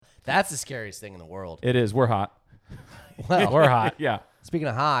That's the scariest thing in the world. It is. We're hot. Well, We're hot. Yeah. speaking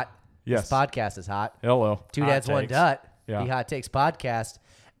of hot, Yes. this podcast is hot. Hello. Two Hot Dads, One Takes. Dut. Yeah. The Hot Takes podcast,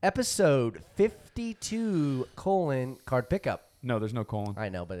 episode 52 : card pickup. No, there's no colon. I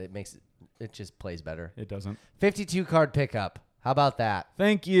know, but it just plays better. It doesn't. 52 card pickup. How about that?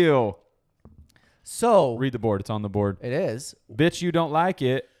 Thank you. So Read the board. It's on the board. it is Bitch, you don't like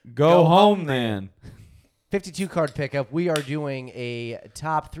it. Go home then. 52 card pickup. We are doing a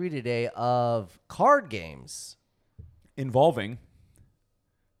top 3 today of card games. Involving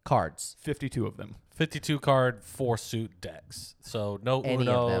Cards. 52 of them. 52 card 4-suit decks. So no Any of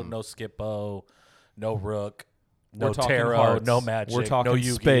Uno, them. no Skippo, no Rook, no We're talking Tarot, hearts. no Magic, We're talking no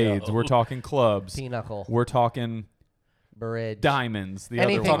Yu-Gi-Oh. spades. We're talking clubs. Pinochle. We're talking Bridge. diamonds. The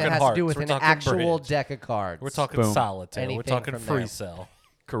Anything other one. that talking has to do hearts. with We're an talking actual bridge. deck of cards. We're talking Boom. solitaire. Anything We're talking from free there. cell.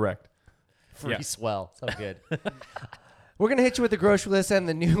 Correct. Free Yeah. swell. So good. We're going to hit you with the grocery list and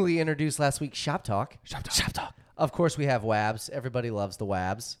the newly introduced last week Shop Talk. Shop talk. Of course, we have Wabs. Everybody loves the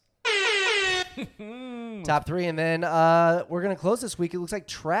Wabs. Top 3. And then we're going to close this week. It looks like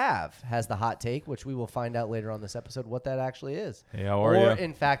Trav has the hot take, which we will find out later on this episode what that actually is. Hey, how are Or, ya?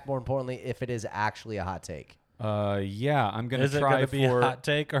 in fact, more importantly, if it is actually a hot take. Yeah, I'm going Is to it try going to be for... a hot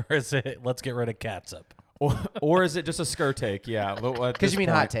take or is it let's get rid of catsup? or is it just a skirt take? Yeah. Because you mean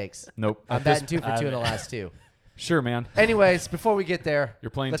hot takes. Nope. I'm At this- batting 2 for 2 in the last 2. Sure, man. Anyways, before we get there, You're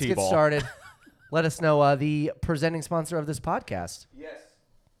playing let's T-ball. get started. Let us know the presenting sponsor of this podcast. Yes.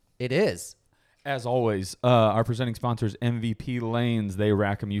 It is. As always, our presenting sponsors, MVP Lanes. They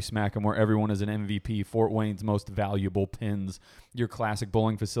rack 'em, you smack 'em, where everyone is an MVP. Fort Wayne's most valuable pins. Your classic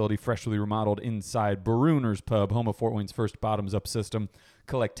bowling facility, freshly remodeled inside Bruner's Pub, home of Fort Wayne's first bottoms-up system.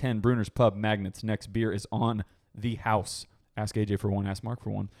 Collect 10 Bruner's Pub magnets. Next beer is on the house. Ask AJ for one. Ask Mark for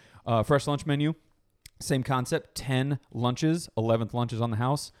one. Fresh lunch menu. Same concept. 10 lunches. 11th lunch is on the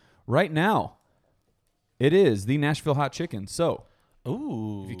house. Right now, it is the Nashville Hot Chicken. So,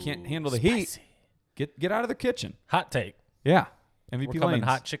 Ooh. if you can't handle the spicy. heat, get out of the kitchen. Hot take. Yeah. MVP We're coming Lanes.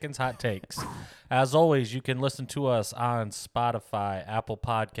 hot chickens, hot takes. As always, you can listen to us on Spotify, Apple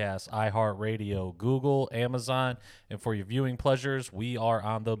Podcasts, iHeartRadio, Google, Amazon, and for your viewing pleasures, we are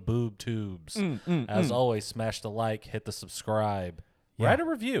on the boob tubes. As always, smash the like, hit the subscribe, write a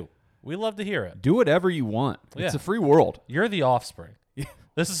review. We love to hear it. Do whatever you want. It's Yeah. a free world. You're the offspring.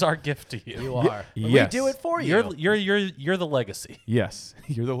 This is our gift to you. You are. Yes. We do it for you. You're the legacy. Yes.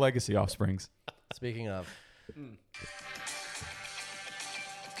 You're the legacy offsprings. Speaking of.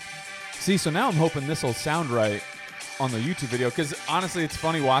 See, so now I'm hoping this will sound right on the YouTube video because honestly, it's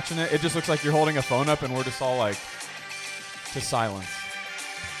funny watching it. It just looks like you're holding a phone up and we're just all like to silence.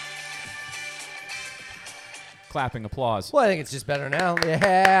 Clapping applause. Well, I think it's just better now.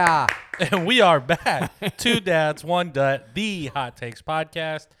 Yeah. And we are back. 2 Dads, 1 Dut, the Hot Takes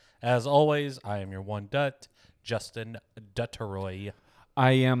podcast. As always, I am your 1 Dut, Justin Dutteroy.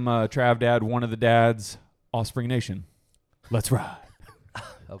 I am Trav Dad, one of the dads, Offspring Nation. Let's ride.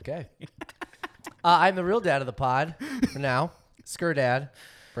 Okay. I'm the real dad of the pod for now. Skur Dad,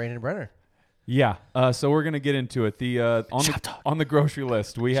 Brandon Brenner. Yeah. So we're gonna get into it. On the grocery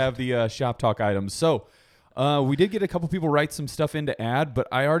list, we have the shop talk items. So we did get a couple people write some stuff in to add, but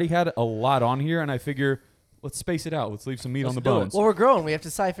I already had a lot on here, and I figure let's space it out. Let's leave some meat on the do it. bones. Well, we're growing. We have to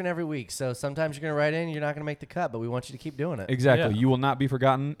siphon every week. So sometimes you're going to write in, you're not going to make the cut, but we want you to keep doing it. Exactly. Yeah. You will not be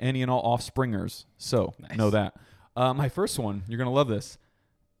forgotten, any and all offspringers. So know that. My first one, you're gonna love this.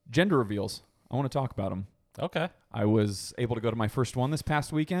 Gender reveals. I want to talk about them. Okay. I was able to go to my first one this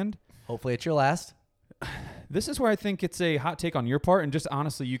past weekend. Hopefully it's your last. This is where I think it's a hot take on your part, and just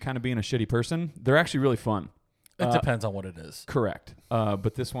honestly, you kind of being a shitty person. They're actually really fun. It depends on what it is. Correct.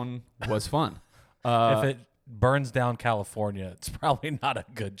 But this one was fun. If it burns down California, it's probably not a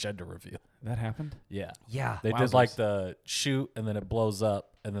good gender reveal. That happened? Yeah. Yeah. They Wowzers. did like the shoot and then it blows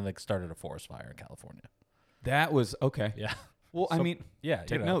up and then they started a forest fire in California. That was okay. Yeah. Well, I So- mean, Yeah.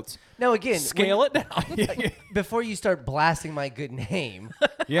 take notes. Now, again, Scale it down. before you start blasting my good name,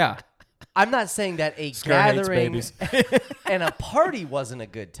 Yeah. I'm not saying that a Skur hates gathering babies. and a party wasn't a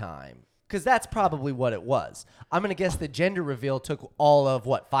good time, because that's probably what it was. I'm going to guess the gender reveal took all of,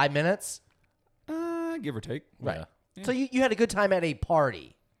 5 minutes? Give or take. Right. So you had a good time at a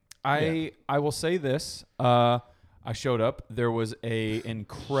party. I will say this. I showed up. There was a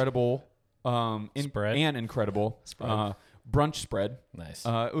incredible Spread. brunch spread. Nice.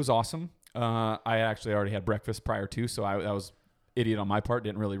 It was awesome. I actually already had breakfast prior to, so I was idiot on my part.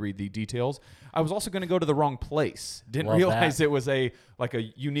 Didn't really read the details. I was also going to go to the wrong place. Didn't Love realize that. it was a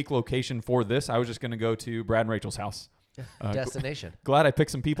unique location for this. I was just going to go to Brad and Rachel's house. Destination. Glad I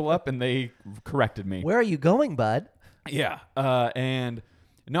picked some people up and they corrected me. Where are you going, bud? Yeah. And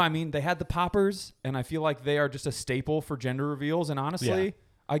No, I mean, they had the poppers, and I feel like they are just a staple for gender reveals. And honestly, Yeah.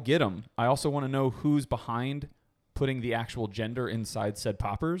 I get them. I also want to know who's behind putting the actual gender inside said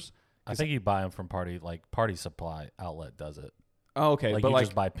poppers. I think you buy them from Party Supply Outlet does it. Oh, okay. Like but you like,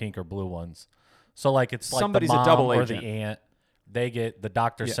 just buy pink or blue ones. So like it's like Somebody's the a mom double or agent. the aunt. They get the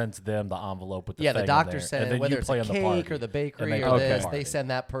doctor Yeah. sends them the envelope with the Yeah, thing the in doctor there, sent and it, then whether you it's play a on the cake party, or the bakery and they or go this, party. they send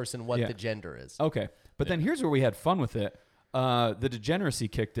that person what Yeah. the gender is. okay. But then here's where we had fun with it. The degeneracy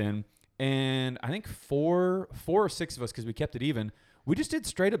kicked in, and I think four or six of us, because we kept it even, we just did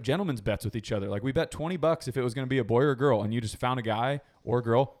straight up gentlemen's bets with each other. Like we bet $20 if it was going to be a boy or a girl, and you just found a guy or a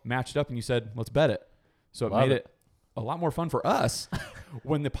girl, matched up, and you said, let's bet it. So it Love made it. it a lot more fun for us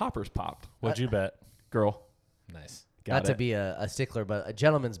when the poppers popped. What'd you bet? Girl. Nice. Got Not it. to be a stickler, but a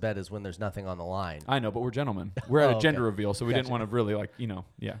gentleman's bet is when there's nothing on the line. I know, but we're gentlemen. We're at Oh, a okay. gender reveal, so we didn't Gotcha. want to really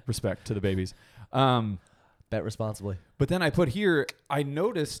respect to the babies. Bet responsibly. But then I put here, I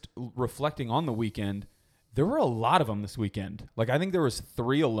noticed reflecting on the weekend, there were a lot of them this weekend. Like I think there was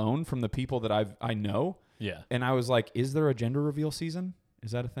 3 alone from the people that I know. Yeah. And I was like, is there a gender reveal season?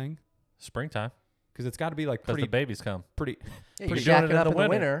 Is that a thing? Springtime. Because it's got to be like Because pretty, the babies come. pretty. Yeah, You're you're doing jacking it up in the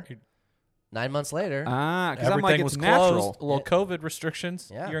winter. You- 9 months later. Because I'm Everything like, was it's closed. natural. A little COVID restrictions.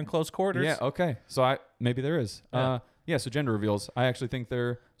 Yeah. You're in close quarters. Yeah. Okay. So maybe there is. Yeah. So gender reveals, I actually think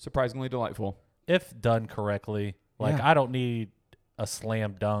they're surprisingly delightful. If done correctly. Like Yeah. I don't need a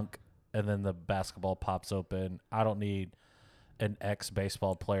slam dunk and then the basketball pops open. I don't need an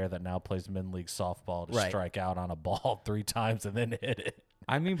ex-baseball player that now plays min league softball to Right. strike out on a ball 3 times and then hit it.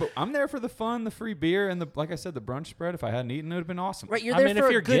 I mean, but I'm there for the fun, the free beer, and like I said, the brunch spread. If I hadn't eaten, it would have been awesome. Right, you're I there mean, for if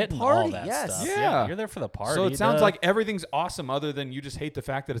a you're good getting party. all that Yes. stuff, Yeah. you're there for the party. So it sounds duh. like everything's awesome, other than you just hate the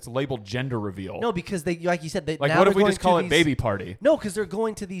fact that it's labeled gender reveal. No, because they, like you said, they like now what if they're we going just call to it these- baby party? No, because they're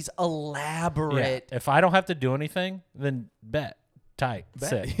going to these Yeah. elaborate. If I don't have to do anything, then bet tight,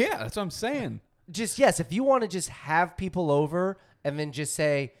 sick. Yeah, that's what I'm saying. Just yes, if you want to just have people over and then just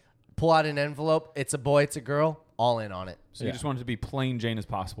say, pull out an envelope. It's a boy. It's a girl. All in on it. So you Yeah. just want it to be plain Jane as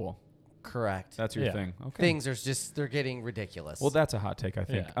possible. Correct. That's your Yeah. thing. Okay. Things are just they're getting ridiculous. Well, that's a hot take, I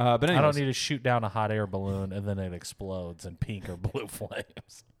think. Yeah. But I anyways, don't need to shoot down a hot air balloon and then it explodes in pink or blue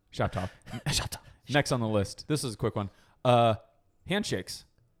flames. shot top. Shut up. Next on the list. This is a quick one. Handshakes.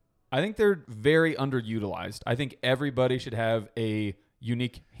 I think they're very underutilized. I think everybody should have a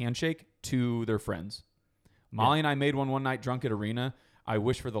unique handshake to their friends. Molly and I made one night drunk at Arena. I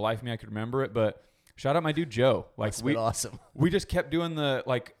wish for the life of me I could remember it, but shout out my dude Joe. Like That's been awesome. we just kept doing the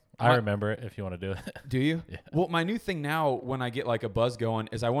like. I remember it if you want to do it. Do you? Yeah. Well, my new thing now when I get like a buzz going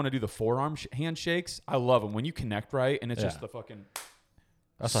is I want to do the forearm handshakes. I love them when you connect right and it's just Yeah. the fucking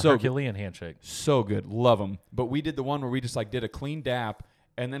That's So a good. Herculean handshake. so good. Love them. But we did the one where we just like did a clean dap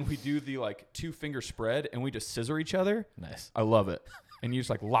and then we do the like 2-finger spread and we just scissor each other. Nice. I love it. And you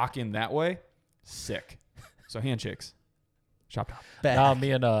just like lock in that way. Sick. So handshakes. Shop top. Back. Now me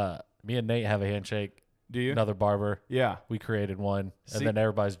and Nate have a handshake. Do you? Another barber. Yeah. We created one, See- and then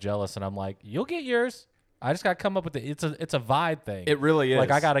everybody's jealous, and I'm like, "You'll get yours." I just got to come up with it. It's a vibe thing. It really is.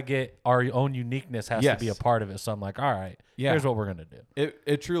 Like I got to get our own uniqueness has to be a Yes. part of it. So I'm like, all right, Yeah. here's what we're gonna do.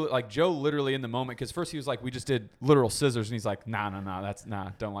 It truly like Joe literally in the moment because first he was like we just did literal scissors and he's like nah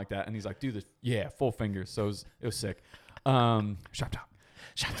don't like that and he's like do the full fingers so it was sick. Shop top.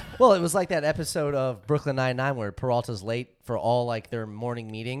 Well, it was like that episode of Brooklyn Nine-Nine where Peralta's late for all like their morning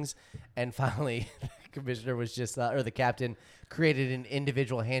meetings, and finally the commissioner was just or the captain created an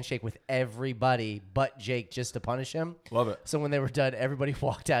individual handshake with everybody but Jake just to punish him. Love it. So when they were done, everybody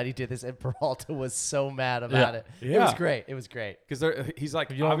walked out. He did this, and Peralta was so mad about it. It was Yeah. great. It was great. Because he's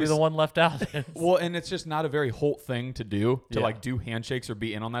like You want to be the obvious- one left out? Well, and it's just not a very Holt thing to do to Yeah. like do handshakes or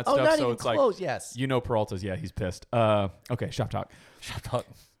be in on that Oh, stuff. not so even it's close. like Yes. you know Peralta's he's pissed. Okay, shop talk. Shut up.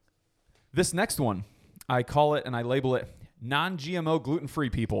 This next one, I call it and I label it non-GMO gluten-free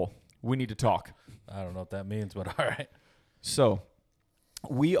people. We need to talk. I don't know what that means, but all right. So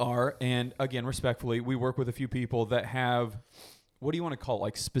we are, and again, respectfully, we work with a few people that have, what do you want to call it?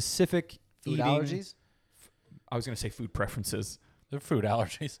 Like specific Food eating, allergies. I was going to say food preferences. They're food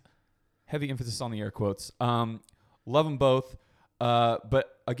allergies. Heavy emphasis on the air quotes. Love them both.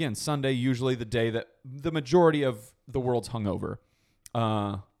 But again, Sunday, usually the day that the majority of the world's hungover.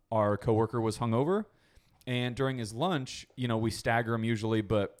 Our coworker was hungover. And during his lunch, we stagger him usually,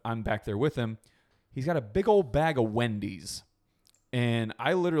 but I'm back there with him. He's got a big old bag of Wendy's. And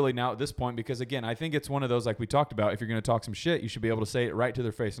I literally now at this point, because again, I think it's one of those like we talked about, if you're going to talk some shit, you should be able to say it right to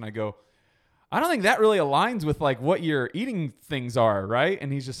their face. And I go, I don't think that really aligns with like what your eating things are, right?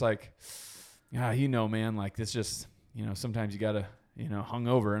 And he's just like, yeah, man, like this just, sometimes you got to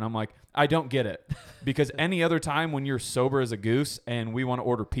hungover. And I'm like, I don't get it. Because any other time when you're sober as a goose and we want to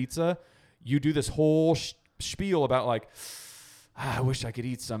order pizza, you do this whole spiel about like, I wish I could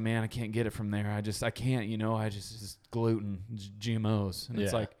eat some, man. I can't get it from there. I can't, it's gluten, GMOs. And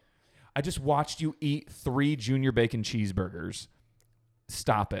it's like, I just watched you eat 3 junior bacon cheeseburgers.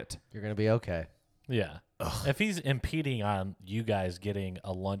 Stop it. You're going to be okay. Yeah. Ugh. If he's impeding on you guys getting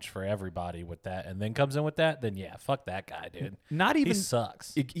a lunch for everybody with that and then comes in with that, then yeah, fuck that guy, dude. Not even. He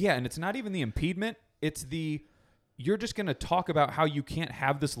sucks. And it's not even the impediment. It's you're just going to talk about how you can't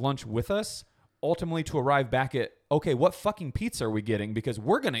have this lunch with us, ultimately to arrive back at, okay, what fucking pizza are we getting? Because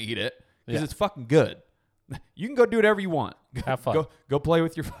we're going to eat it because it's fucking good. You can go do whatever you want. Have fun. Go play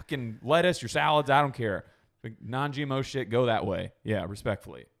with your fucking lettuce, your salads. I don't care. Non-GMO shit, go that way. Yeah,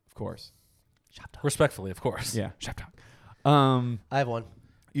 respectfully, of course. Shop talk. Respectfully, of course. Yeah, shop talk. I have one.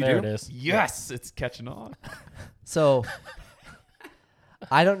 You there do? it is. Yes, it's catching on. So,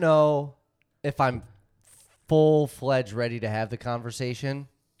 I don't know if I'm full-fledged ready to have the conversation,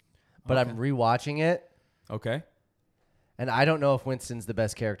 but I'm rewatching it, Okay. and I don't know if Winston's the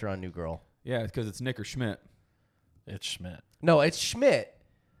best character on New Girl. Yeah, because it's Nick or Schmidt. It's Schmidt. No, it's Schmidt,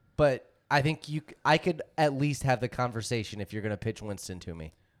 but I think I could at least have the conversation if you're going to pitch Winston to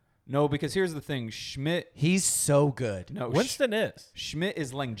me. No, because here's the thing. Schmidt. He's so good. No, Winston is. Schmidt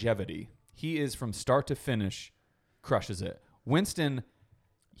is longevity. He is from start to finish, crushes it. Winston,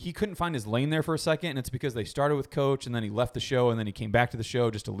 he couldn't find his lane there for a second, and it's because they started with Coach, and then he left the show, and then he came back to the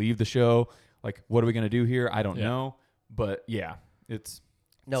show just to leave the show. Like, what are we going to do here? I don't know. But, yeah, it's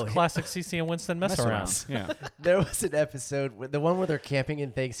classic CC and Winston mess around. Yeah. There was an episode, the one where they're camping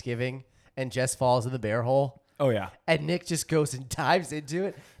in Thanksgiving, and Jess falls in the bear hole. Oh, yeah. And Nick just goes and dives into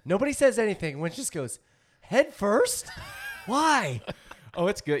it. Nobody says anything. Winston just goes, head first? Why? Oh,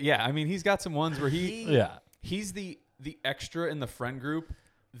 it's good. Yeah, I mean, he's got some ones where he's the extra in the friend group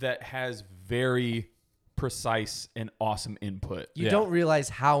that has very precise and awesome input. You don't realize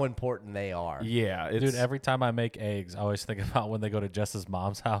how important they are. Yeah. Dude, every time I make eggs, I always think about when they go to Jess's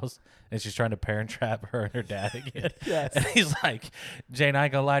mom's house and she's trying to parent trap her and her dad again. Yes. And he's like, Jane, I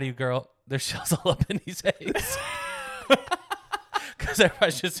ain't gonna lie to you, girl. There's shells all up in these eggs. Because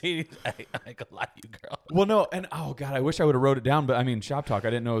everybody's just eating. I ain't gonna lie to you, girl. Well, no, and oh god, I wish I would have wrote it down. But I mean, Shop Talk, I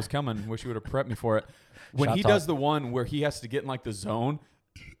didn't know it was coming. Wish you would have prepped me for it. When Shop he Talk. does the one where he has to get in like the zone,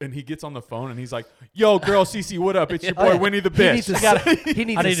 and he gets on the phone and he's like, "Yo, girl, Cece, what up? It's your boy Winnie the Bitch." He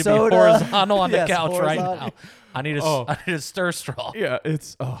needs I need a to soda. be horizontal on Yes, the couch right horizontal. now. I need a stir straw. Yeah,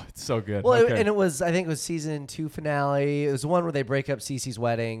 it's so good. Well, Okay. and it was, I think it was season 2 finale. It was the one where they break up Cece's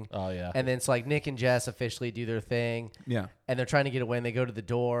wedding. Oh, yeah. And then it's like Nick and Jess officially do their thing. Yeah. And they're trying to get away, and they go to the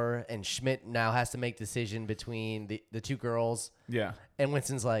door, and Schmidt now has to make decision between the two girls. Yeah. And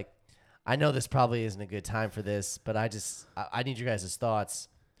Winston's like, I know this probably isn't a good time for this, but I need your guys' thoughts.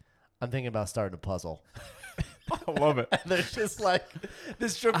 I'm thinking about starting a puzzle. I love it. And there's just like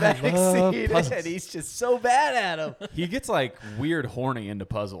this dramatic love scene, puzzles. and he's just so bad at them. He gets like weird horny into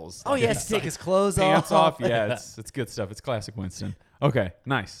puzzles. Oh, Like, he has to take his clothes pants off. off. Yeah, it's good stuff. It's classic Winston. Okay,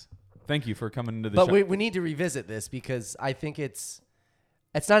 nice. Thank you for coming into the But show. we need to revisit this because I think it's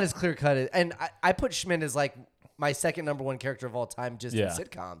not as clear cut. And I put Schmidt as like my second number one character of all time just in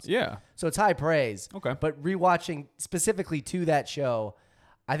sitcoms. Yeah. So it's high praise. Okay. But rewatching specifically to that show,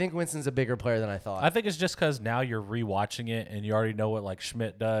 I think Winston's a bigger player than I thought. I think it's just because now you're rewatching it and you already know what like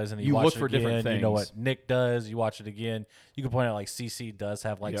Schmidt does, and You watch look it for again, different You know things. what Nick does. You watch it again. You can point out like CC does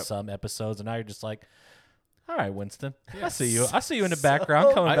have like Yep. some episodes, and now you're just like, all right, Winston, I see you. I see you in the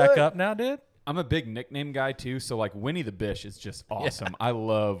background coming back up now, dude. I'm a big nickname guy too, so like Winnie the Bish is just awesome. I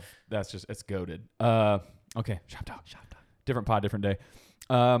love it's goated. Okay, shop talk. Different pod, different day.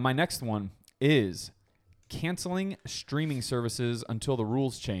 My next one is canceling streaming services until the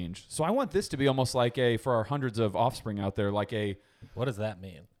rules change. So I want this to be almost like for our hundreds of offspring out there, like What does that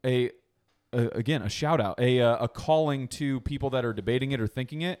mean? again, a shout out, a calling to people that are debating it or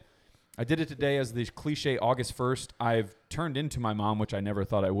thinking it. I did it today as the cliche August 1st. I've turned into my mom, which I never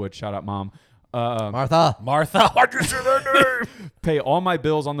thought I would. Shout out, Mom. Martha. Why'd you say that name? Pay all my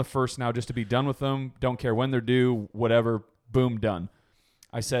bills on the 1st now just to be done with them. Don't care when they're due, whatever. Boom, done.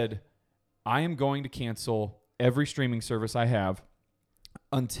 I said, I am going to cancel every streaming service I have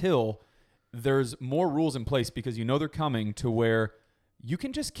until there's more rules in place, because you know they're coming to where you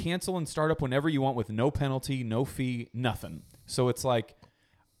can just cancel and start up whenever you want with no penalty, no fee, nothing. So it's like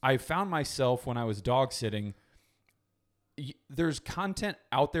I found myself when I was dog sitting, there's content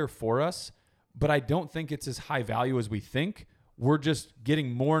out there for us, but I don't think it's as high value as we think. We're just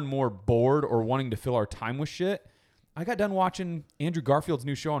getting more and more bored or wanting to fill our time with shit. I got done watching Andrew Garfield's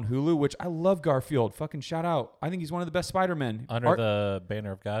new show on Hulu, which I love Garfield. Fucking shout out. I think he's one of the best Spider-Men. Under the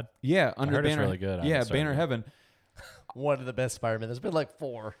Banner of God. Yeah, Under heard it's Banner. really good. I Yeah, haven't started Banner yet. Heaven. One of the best Spider-Man. There's been like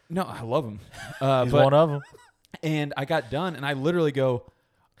 4. No, I love him. He's one of them. And I got done, and I literally go,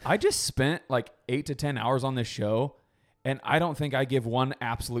 I just spent like 8 to 10 hours on this show, and I don't think I give one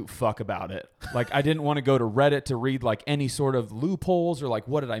absolute fuck about it. Like, I didn't want to go to Reddit to read like any sort of loopholes or like,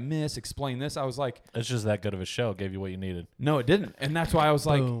 what did I miss? Explain this. I was like, It's just that good of a show. Gave you what you needed. no, it didn't. And that's why I was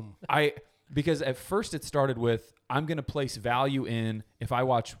like, Boom. because at first it started with, I'm going to place value in, if I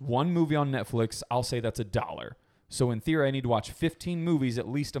watch one movie on Netflix, I'll say that's $1. So in theory, I need to watch 15 movies at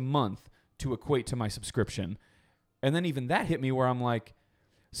least a month to equate to my subscription. And then even that hit me where I'm like,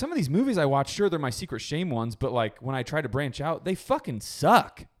 some of these movies I watch, sure, they're my secret shame ones, but like when I try to branch out, they fucking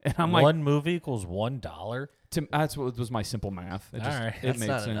suck. And I'm like, One movie equals $1. that's what was my simple math. It just, All right. it That's made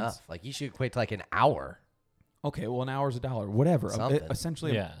not sense. enough. Like, you should equate to like an hour. Okay, well, an hour's $1, whatever. Something.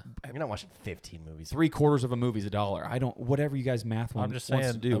 Essentially, Yeah. You're not watching 15 movies. 3/4 of a movie's $1. I don't, whatever you guys math I'm just wants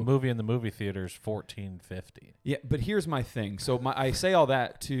to saying, do. a movie in the movie theater is $14.50. Yeah, but here's my thing. So I say all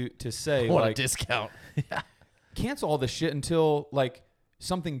that to say, What like, a discount. cancel all this shit until like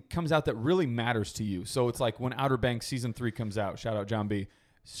something comes out that really matters to you. So it's like when Outer Banks season 3 comes out. Shout out John B.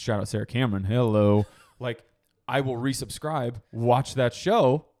 Shout out Sarah Cameron. Hello. Like, I will resubscribe, watch that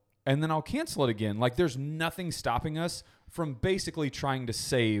show, and then I'll cancel it again. Like, there's nothing stopping us from basically trying to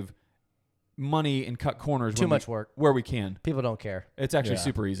save money and cut corners. Too much work. where we can. People don't care. It's actually Yeah.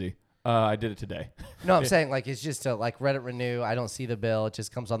 super easy. I did it today. No, I'm saying like it's just to like Reddit renew. I don't see the bill. It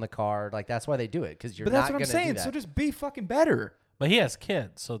just comes on the card. Like that's why they do it because you're But not that's what gonna I'm saying. do that. So just be fucking better. But he has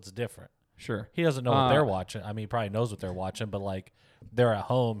kids, so it's different. Sure. He doesn't know what they're watching. I mean, he probably knows what they're watching, but like they're at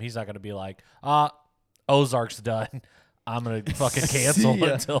home. He's not going to be like, Ozark's done. I'm going to fucking cancel See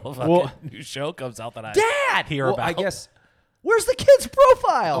ya. until a fucking Well- new show comes out that I Dad, hear Well, about. I guess. where's the kid's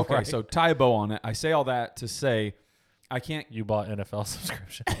profile? Okay, so tie a bow on it. I say all that to say, I can't. You bought NFL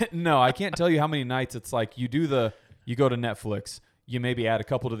subscription. No, I can't tell you how many nights it's like you go to Netflix, you maybe add a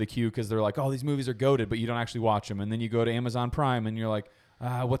couple to the queue because they're like, oh, these movies are goated, but you don't actually watch them, and then you go to Amazon Prime and you're like,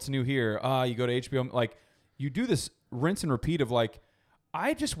 what's new here? You go to HBO, like you do this rinse and repeat of like,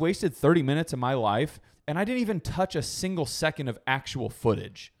 I just wasted 30 minutes of my life and I didn't even touch a single second of actual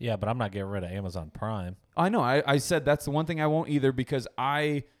footage. Yeah, but I'm not getting rid of Amazon Prime. I know. I said that's the one thing I won't either because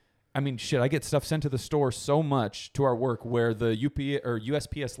I mean, shit, I get stuff sent to the store so much to our work where the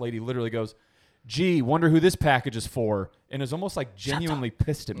USPS lady literally goes, gee, wonder who this package is for. And is almost like genuinely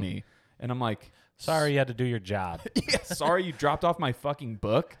pissed at me. And I'm like, Sorry you had to do your job. yeah, sorry you dropped off my fucking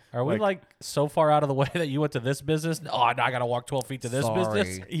book. Are we like so far out of the way that you went to this business? Oh, now I got to walk 12 feet to this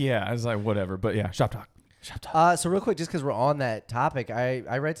business? Sorry. Yeah, I was like, whatever. But yeah, shop talk. So real quick, just because we're on that topic,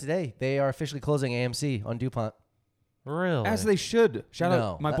 I read today they are officially closing AMC on DuPont. Really? As they should. Shout No,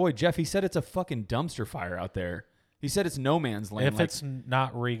 out my boy Jeff. He said it's a fucking dumpster fire out there. He said it's no man's land. If like, it's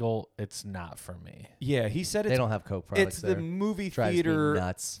not Regal, it's not for me. yeah, he said it's They don't have Coke products it's there. the movie Drives me theater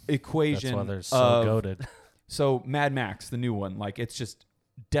nuts. equation. That's why they're so of- goated. So Mad Max, the new one, like it's just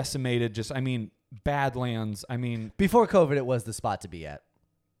decimated. Just I mean, Badlands. I mean, Before COVID, it was the spot to be at.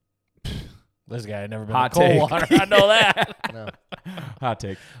 This guy had never been Hot to take. Coldwater. I know that. No. hot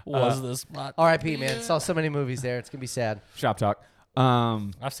take. Was the spot. R.I.P. Man. Saw so many movies there. It's gonna be sad. Shop talk.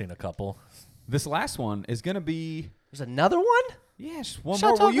 I've seen a couple. This last one is gonna be There's another one. yeah, just one Shop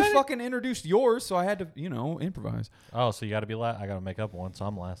more. Well, talk, you baby. fucking introduced yours, so I had to improvise. Oh, so you got to be last. I got to make up one, so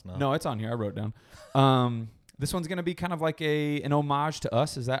I'm last now. No, it's on here. I wrote it down. This one's gonna be kind of like an homage to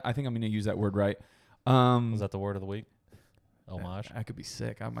us. Is that? I think I'm gonna use that word right. Was that the word of the week? Homage. I could be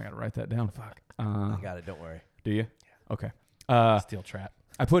sick. I might gotta write that down. Fuck. I got it. Don't worry. Do you? Okay. Steel trap.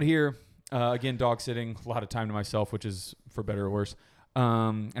 I put here again dog sitting. A lot of time to myself, which is for better or worse.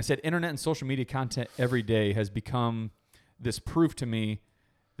 I said internet and social media content every day has become this proof to me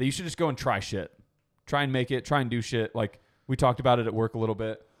that you should just go and try shit. Try and make it. Try and do shit. Like we talked about it at work a little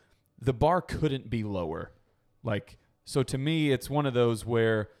bit. The bar couldn't be lower. Like so to me, it's one of those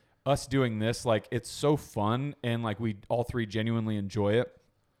where us doing this, like it's so fun and like we all three genuinely enjoy it.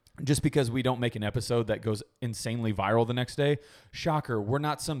 Just because we don't make an episode that goes insanely viral the next day. Shocker, we're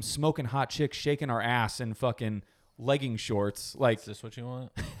not some smoking hot chick shaking our ass in fucking legging shorts. Like, Is this what you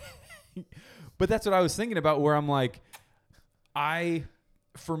want? but that's what I was thinking about where I'm like,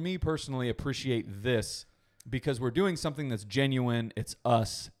 for me personally, appreciate this because we're doing something that's genuine. It's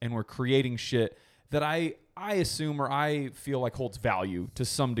us and we're creating shit that I assume or I feel like holds value to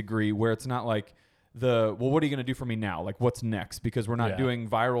some degree where it's not like, what are you going to do for me now? Like, what's next? Because we're not doing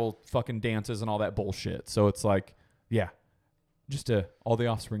viral fucking dances and all that bullshit. So it's like, yeah, just all the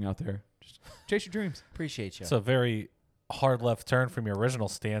offspring out there. Chase your dreams. Appreciate you. It's a very hard left turn from your original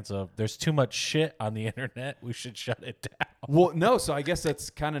stance of there's too much shit on the internet. We should shut it down. Well, no, so I guess that's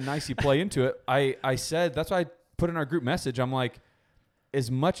kind of nice you play into it. I said, that's why I put in our group message. I'm like,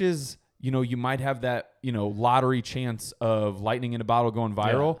 as much as, you might have that, lottery chance of lightning in a bottle going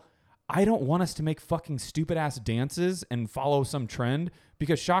viral, I don't want us to make fucking stupid ass dances and follow some trend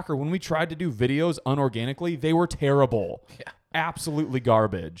because shocker, when we tried to do videos unorganically, they were terrible. Yeah. Absolutely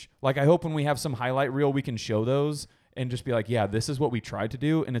garbage. Like, I hope when we have some highlight reel, we can show those and just be like, yeah, this is what we tried to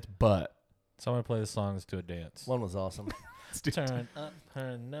do, and it's butt. So I'm going to play the songs to a dance. One was awesome. Turn up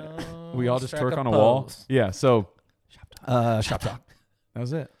her nose. We all just strike twerk on a wall. pose. Yeah, so shop talk. That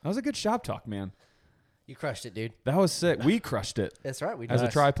was it. That was a good shop talk, man. You crushed it, dude. That was sick. We crushed it That's right. We did. as a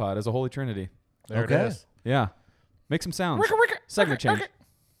Nice. tripod, as a holy trinity. There Okay. it is. Yeah. Make some sounds. Segment change.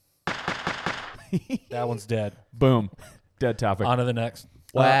 That one's dead. Boom. Dead topic. On to the next.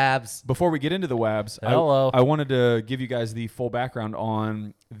 Wabs. Before we get into the Wabs, Hello. I wanted to give you guys the full background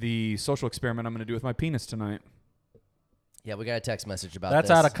on the social experiment I'm going to do with my penis tonight. Yeah, we got a text message about That's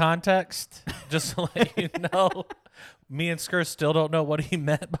this. out of context. Just to let you know. Me and Skr still don't know what he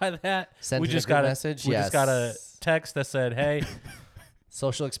meant by that. Sent we in a just group got message? We just got a Yes. text that said, "Hey,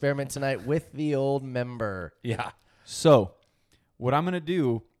 Social experiment tonight with the old member. yeah, So, what I'm going to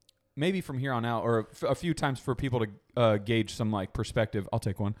do, maybe from here on out, or a few times for people to gauge some like perspective, I'll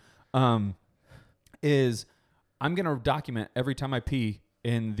take one, is I'm going to document every time I pee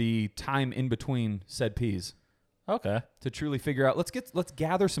in the time in between said pees okay." to truly figure out, let's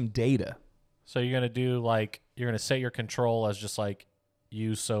gather some data. So you're gonna do like you're gonna set your control as just like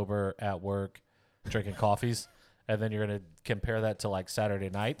you sober at work, drinking coffees, and then you're gonna compare that to like Saturday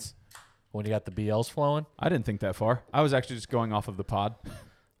nights when you got the BLs flowing. I didn't think that far. I was actually just going off of the pod.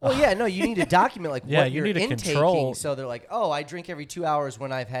 Well, yeah, no, you need to document like Yeah, what you you're need to intaking. control- So they're like, oh, I drink every 2 hours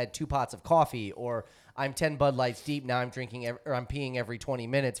when I've had 2 pots of coffee, or I'm 10 Bud Lights deep now. I'm drinking or I'm peeing every 20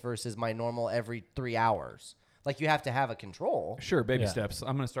 minutes versus my normal every 3 hours. Like you have to have a control. Sure, baby Yeah. steps.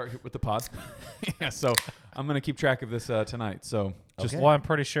 I'm going to start with the pod. Yeah, so I'm going to keep track of this tonight. So just Okay. Well, I'm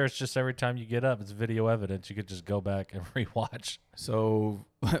pretty sure it's just every time you get up, it's video evidence. You could just go back and rewatch. So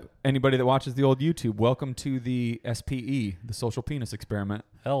anybody that watches the old YouTube, welcome to the SPE, the social penis experiment.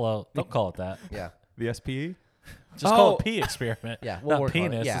 Hello, don't call it that. Yeah. The SPE? Just call Oh. it P experiment. Yeah, we'll not work on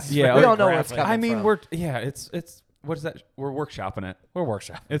it. penis. Yeah. It's Yeah, we very all know where it's graphic. coming I mean, from. it's what is that? We're workshopping it. We're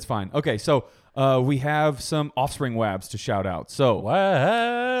workshop. It's fine. Okay, so we have some offspring wabs to shout out. So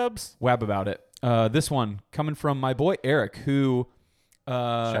Wabs. wab about it. This one coming from my boy Eric, who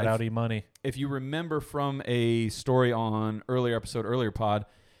Shout out E-Money. if you remember from a story on earlier pod,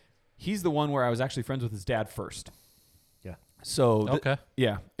 he's the one where I was actually friends with his dad first. Yeah. So Okay.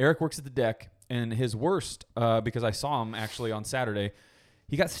 yeah, Eric works at the deck, and his worst, because I saw him actually on Saturday,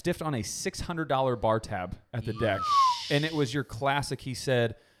 he got stiffed on a $600 bar tab at the deck, and it was your classic. He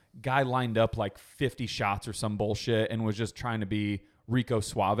said, guy lined up like 50 shots or some bullshit and was just trying to be Rico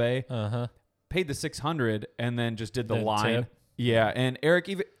Suave. Uh-huh. Paid the 600 and then just did the Didn't line. tip. Yeah, and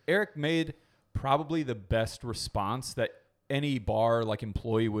Eric made probably the best response that any bar like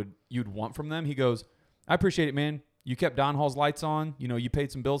employee you'd want from them. He goes, "I appreciate it, man. You kept Don Hall's lights on. You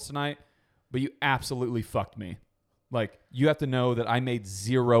paid some bills tonight, but you absolutely fucked me. Like, you have to know that I made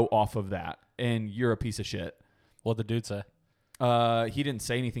zero off of that, and you're a piece of shit." What'd the dude say? He didn't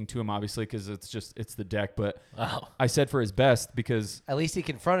say anything to him, obviously, because it's the deck. But Oh. I said for his best because At least he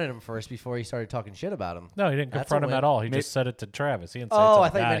confronted him first before he started talking shit about him. No, he didn't That's confront a him win. at all. He Maybe- just said it to Travis. He didn't say it Oh, to I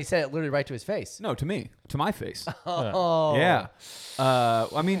the thought you guy. meant he said it literally right to his face. no, to my face. Oh. Yeah.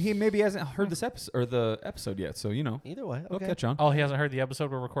 I mean, he maybe hasn't heard this episode or the episode yet, so Either way. we'll Okay. catch on. Oh, he hasn't heard the episode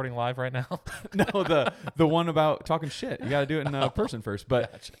we're recording live right now? No, the one about talking shit. You got to do it in person first.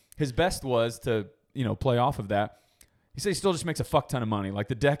 But his best was to play off of that. He said he still just makes a fuck ton of money. Like,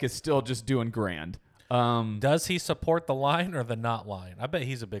 the deck is still just doing grand. Does he support the line or the not line? I bet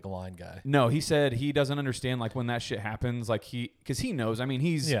he's a big line guy. No, he said he doesn't understand like when that shit happens. Like because he knows. I mean,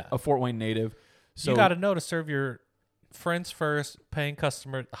 he's Yeah. a Fort Wayne native. So You got to know to serve your friends first, paying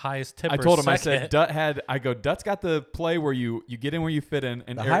customer highest tipper I told him, second. I said, Dut's got the play where you get in where you fit in.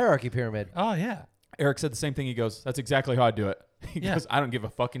 And The Eric, hierarchy pyramid. Oh, yeah. Eric said the same thing. He goes, that's exactly how I do it. He Yeah. goes, I don't give a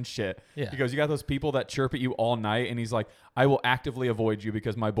fucking shit. Yeah. He goes, you got those people that chirp at you all night. And he's like, I will actively avoid you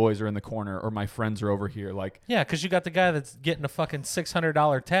because my boys are in the corner or my friends are over here. Like, Yeah, because you got the guy that's getting a fucking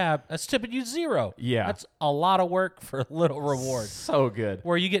 $600 tab that's tipping you zero. Yeah. That's a lot of work for little reward. so good.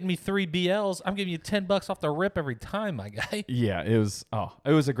 Where you getting me 3 BLs, I'm giving you $10 off the rip every time, my guy. Yeah, it was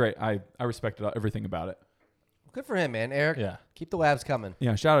a great, I respected everything about it. Good for him, man. Eric, Yeah. keep the wabs coming.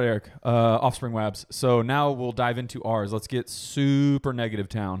 Yeah, shout out Eric. Offspring Wabs. So now we'll dive into ours. Let's get super negative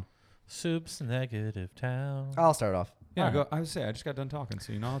town. Soup's negative town. I'll start off. Yeah, All go. right. I would say I just got done talking,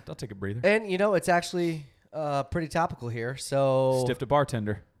 so I'll take a breather. And it's actually pretty topical here. So Stiffed a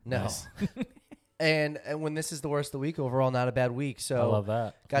bartender. no. Nice. And when this is the worst of the week, overall not a bad week. So I love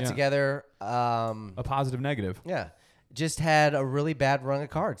that. got Yeah. together. A positive, negative. Yeah, just had a really bad run of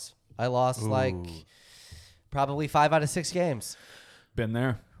cards. I lost like probably 5 out of 6 games. Been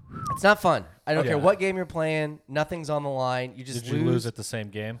there. It's not fun. I don't care Yeah. what game you're playing. Nothing's on the line. You just Did you lose at the same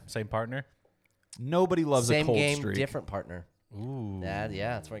game, same partner? Nobody loves Same a cold game, streak. different partner. Ooh.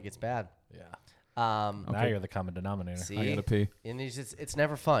 That's where it gets bad. Yeah. Um, Now you're the common denominator. see, I gotta pee. and it's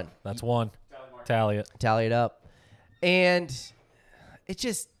never fun. That's one. Tally it. Tally it up, and it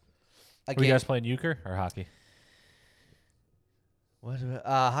just Were again. you guys playing euchre or hockey?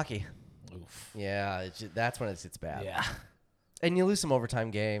 Hockey. Oof. Yeah, that's when it gets bad. Yeah. And you lose some overtime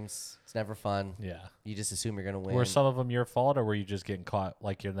games. It's never fun. Yeah. You just assume you're gonna win. Were some of them your fault, or were you just getting caught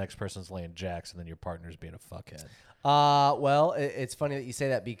like your next person's laying jacks and then your partner's being a fuckhead? Well, it's funny that you say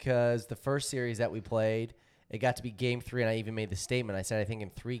that because the first series that we played, it got to be game 3, and I even made the statement. I said, I think in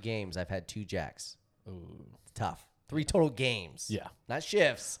 3 games I've had 2 jacks. Ooh. It's tough. 3 total games. Yeah. Not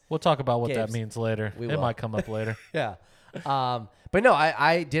shifts. We'll talk about what that Games. means later. We it will. might come up later. Yeah. But no,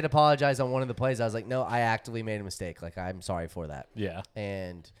 I did apologize on one of the plays. I was like, no, I actively made a mistake. Like, I'm sorry for that. Yeah.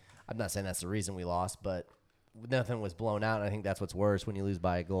 And I'm not saying that's the reason we lost, but nothing was blown out. And I think that's what's worse when you lose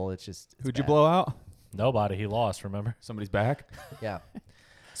by a goal. It's Who'd you bad. blow out? Nobody. He lost, remember? Somebody's back. Yeah.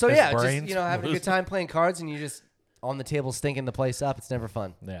 So His yeah, just brains having a was- good time playing cards, and you just on the table stinking the place up. It's never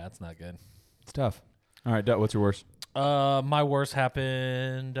fun. Yeah, that's not good. It's tough. All right, Dutt, what's your worst? My worst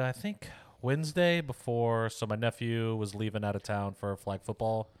happened, I think, Wednesday before. So my nephew was leaving out of town for a flag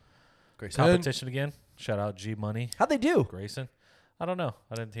football competition again. Shout out G Money How'd they do? Grayson. I don't know.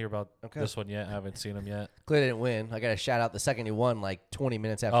 I didn't hear about Okay. this one yet. I haven't seen him yet. Clearly didn't win. I got to shout out the second he won, like 20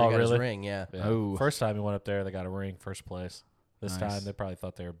 minutes after Oh, he got his really? ring. Yeah. Yeah. Oh. First time he went up there, they got a ring, first place. This Nice. time they probably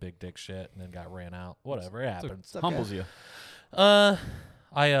thought they were big dick shit and then got ran out. Whatever, it happens. okay. Humbles you.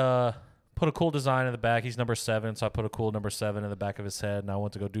 I put a cool design in the back. He's number 7, so I put a cool number 7 in the back of his head, and I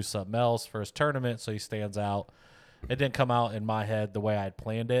went to go do something else for his tournament, so he stands out. It didn't come out in my head the way I had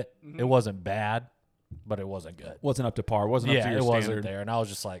planned it. It wasn't bad, but it wasn't good. Wasn't up to par. Wasn't up Yeah, to your it standard. wasn't there, and I was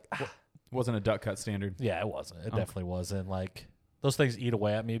just like, Wasn't a duck cut standard. yeah, it wasn't. It definitely wasn't. Like, those things eat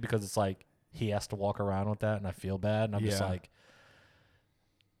away at me because it's like he has to walk around with that, and I feel bad, and I'm just Yeah. like,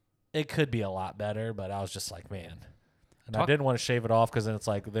 it could be a lot better, but I was just like, man. And I Talk- didn't want to shave it off because then it's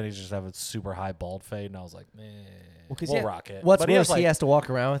like, then he's just have a super high bald fade, and I was like, man, 'cause we'll yeah, rock it. What's But worse, was like, he has to walk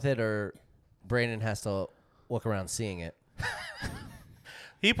around with it, or Brandon has to walk around seeing it.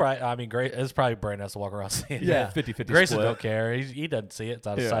 he probably, I mean, great. It's probably Brandon has to walk around seeing Yeah, it. 50-50 Grayson split. don't care. He doesn't see it. It's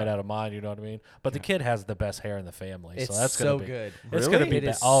out of Yeah. sight, out of mind. You know what I mean? But the kid has the best hair in the family, It's so that's so gonna be good. It's Really? gonna be It ba-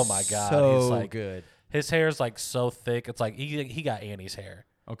 is oh my god, so he's like good. his hair's like so thick. It's like he got Annie's hair.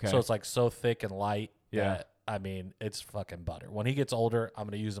 Okay. So it's like so thick and light. Yeah. That, I mean, it's fucking butter. When he gets older, I'm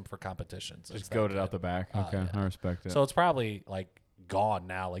gonna use him for competitions. It's Just that goaded good. out the back. Oh, Okay, yeah. I respect it. So it's probably like gone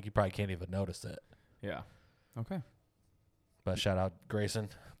now. Like you probably can't even notice it. yeah. Okay. But shout out Grayson,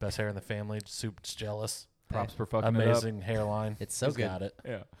 best hair in the family. Soup's jealous. Props for fucking it up. Amazing hairline. It's so He's good. Got it.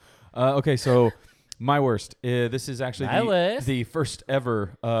 Yeah. Okay, so my worst. This is actually My worst? the first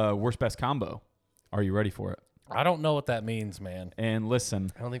ever worst best combo. Are you ready for it? I don't know what that means, man. And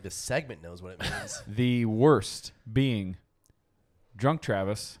listen, I don't think the segment knows what it means. the worst being Drunk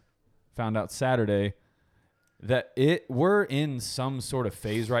Travis found out Saturday that we're in some sort of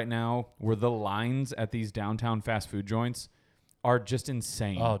phase right now where the lines at these downtown fast food joints are just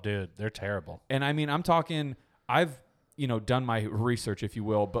insane. Oh, dude, they're terrible. And I mean, I'm talking, I've, done my research, if you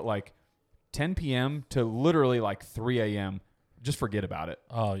will, but like 10 p.m. to literally like 3 a.m., just forget about it.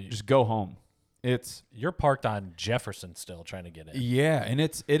 Oh, Just go home. you're parked on Jefferson still trying to get in. Yeah, and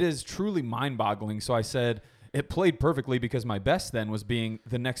it is truly mind-boggling. So I said it played perfectly because my best then was being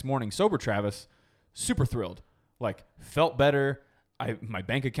the next morning sober Travis, super thrilled, like felt better. My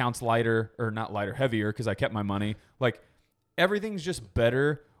bank account's lighter, or not lighter, heavier because I kept my money. Like everything's just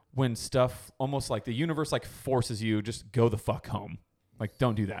better when stuff almost like the universe like forces you just go the fuck home. Like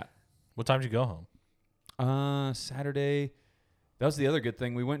don't do that. What time did you go home? Saturday. That was the other good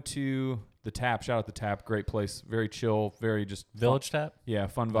thing. We went to the Tap. Shout out the Tap. Great place. Very chill. Very just Village Tap? Yeah,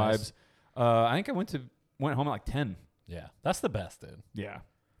 fun Nice. vibes. I think I went home at like 10. Yeah. That's the best, dude. Yeah.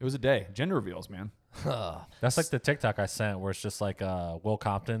 It was a day. Gender reveals, man. That's like the TikTok I sent where it's just like Will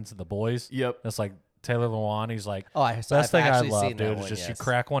Compton's The Boys. Yep. That's like Taylor Lewan. He's like, Oh, best I've thing I actually love, seen that dude, is one, just you yes.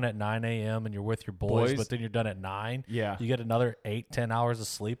 crack one at 9 a.m. and you're with your boys, Boys. but then you're done at 9. Yeah. You get another 8-10 hours of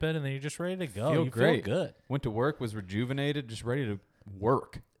sleep in, and then you're just ready to go. Feel you great. feel good. Went to work, was rejuvenated, just ready to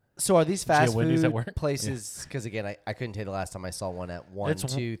work. So are these you have fast Wendy's at food work? places? Because again, I couldn't tell you the last time I saw one at 1,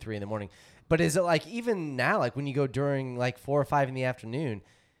 It's- 2, 3 in the morning. But is it like even now, like when you go during like 4 or 5 in the afternoon,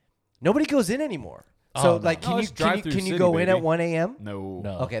 nobody goes in anymore. So Oh, no. like, No, it's drive-through can you city, go in baby. at 1 a.m.? No.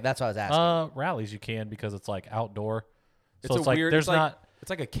 No. Okay, that's what I was asking. Rallies you can because it's like outdoor. It's So a it's like weird. there's it's like, not. It's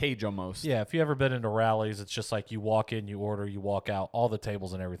like a cage almost. Yeah, if you ever been into rallies, it's just like you walk in, you order, you walk out. All the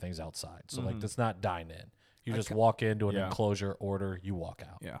tables and everything's outside. So like it's not dine in. You just walk into an Yeah. enclosure, order, you walk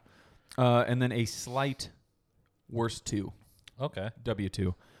out. Yeah. And then a slight worst 2. Okay.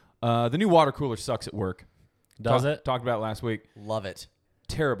 W2. The new water cooler sucks at work. Does it? Talked about it last week. Love it.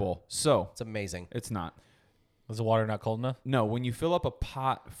 Terrible. So It's amazing. it's not. Is the water not cold enough? No, when you fill up a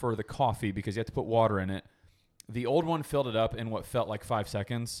pot for the coffee because you have to put water in it, the old one filled it up in what felt like 5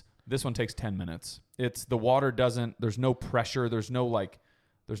 seconds. This one takes 10 minutes. It's the water doesn't. There's no pressure. There's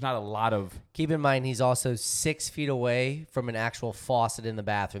not a lot of. Keep in mind, he's also 6 feet away from an actual faucet in the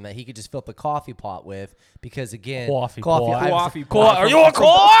bathroom that he could just fill up the coffee pot with. Because again, Coffee I was- Coffee Co- pot. are you a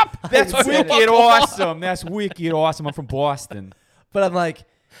co-op? That's wicked awesome. That's wicked awesome. I'm from Boston. But I'm like,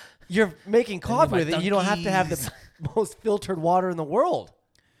 you're making coffee my with it. You don't have to have the most filtered water in the world.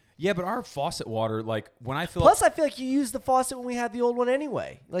 Yeah, but our faucet water, like when I fill Plus, up, I feel like you used the faucet when we had the old one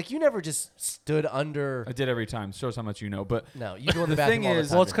anyway. Like you never just stood under. I did every time. Shows how much you know. But No, you go in the, The bathroom thing all the is-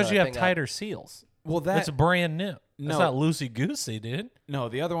 time Well, it's to because put you that have thing up. tighter seals. well, that It's brand new. No. It's not loosey goosey, dude. no,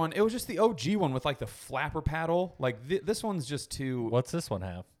 the other one, it was just the OG one with like the flapper paddle. Like this one's just too. What's this one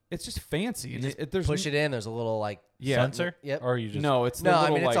have? It's just fancy. And there's Push it in. There's a little like Yeah. Sensor? Yep. Or you just No, it's the No, I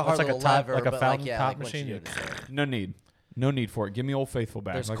little mean it's a like hard like a little top- lever, like a but fountain yeah, top like once you machine? do it, it's- no need for it. Give me Old Faithful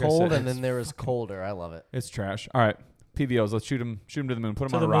back. There's like I cold said. and then there is colder. I love it. It's trash. All right, PVOs. Let's shoot them to the moon. Put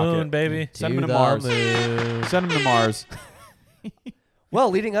them to on the a rocket. moon, baby. Send them To to the Mars. moon. Send them to Mars. Well,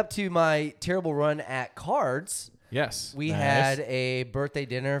 leading up to my terrible run at Cards, Yes. we Nice. had a birthday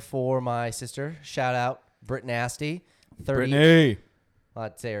dinner for my sister. Shout out Britt Nasty, 30. Brittany.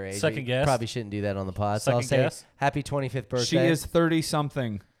 I'd say her age. Second We guess. Probably shouldn't do that on the pod. So I'll Second say guess. happy 25th birthday. She is 30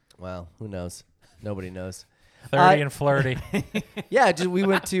 something. Well, who knows? Nobody knows. 30 and flirty. Yeah, we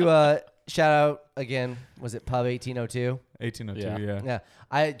went to shout out again. Was it Pub 1802? 1802. Yeah. Yeah. Yeah.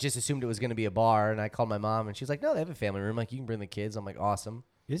 I just assumed it was going to be a bar, and I called my mom, and she's like, "No, they have a family room. Like you can bring the kids." I'm like, "Awesome."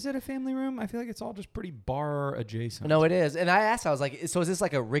 Is it a family room? I feel like it's all just pretty bar adjacent. No, it is. And I asked, I was like, "So is this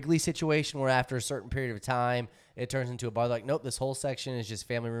like a Wrigley situation where after a certain period of time it turns into a bar?" They're like, "Nope, this whole section is just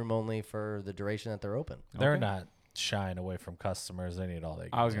family room only for the duration that they're open." They're Okay. not shying away from customers. They need all they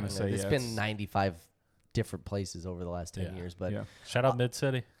can. I was gonna get. say It's yeah, been 95 different places over the last 10 Yeah. years, but yeah. Shout out Mid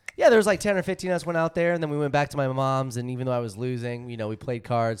City. yeah, there was like 10 or 15 of us went out there, and then we went back to my mom's, and even though I was losing, we played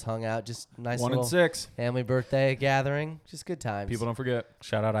cards, hung out, just nice 1 little and 6. family birthday gathering, just good times. People don't forget.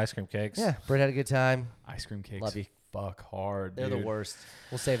 Shout out Ice Cream Cakes. Yeah, Britt had a good time. Ice cream cakes. Love you. Fuck hard. They're dude. the worst.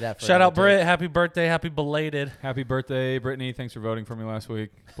 We'll save that for Shout out another day. Britt. Happy birthday. Happy belated. Happy birthday, Brittany. Thanks for voting for me last week.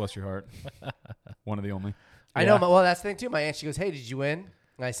 Bless your heart. One of the only. I know. Well, that's the thing too. My aunt, she goes, "Hey, did you win?"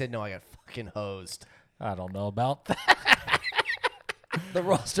 And I said, "No, I got fucking hosed." I don't know about that. The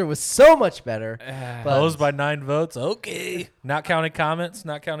roster was so much better. But Posed by 9 votes. Okay. Not counting comments.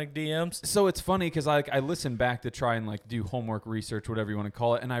 Not counting DMs. So it's funny because I listened back to try and like do homework research, whatever you want to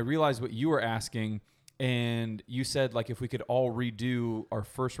call it, and I realized what you were asking, and you said like if we could all redo our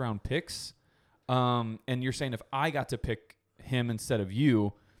first round picks, and you're saying if I got to pick him instead of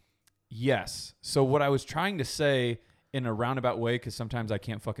you, yes. So what I was trying to say in a roundabout way, because sometimes I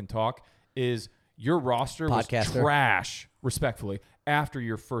can't fucking talk, is your roster was Podcaster. trash, respectfully, after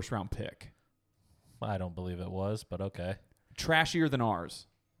your first round pick. I don't believe it was, but okay. Trashier than ours.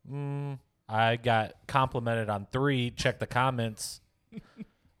 I got complimented on 3. Check the comments.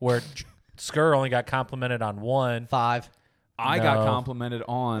 Where Skur only got complimented on 1. 5. I got No. complimented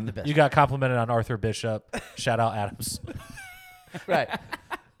on best. You got complimented on Arthur Bishop. Shout out Adams. Right.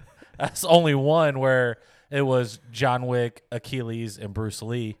 That's only 1 where it was John Wick, Achilles, and Bruce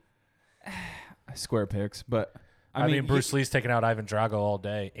Lee. square picks, but I mean Bruce Lee's taking out Ivan Drago all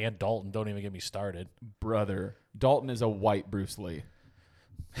day, and Dalton. Don't even get me started. brother, Dalton is a white Bruce Lee.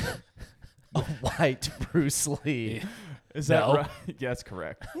 White Bruce Lee. Is that No. right? Yeah, that's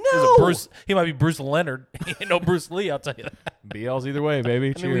correct. He's No. a Bruce. He might be Bruce Leonard. He ain't no Bruce Lee. I'll tell you that. BL's either way,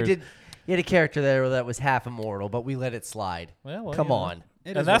 baby. I mean, we Cheers. did. You had a character there that was half immortal, but we let it slide. Well, Come you know. on.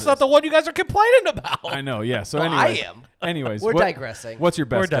 It And is that's what not it the one you guys are complaining about. I know. Yeah. So Well, anyways, I am. Anyways, We're what- digressing. What's your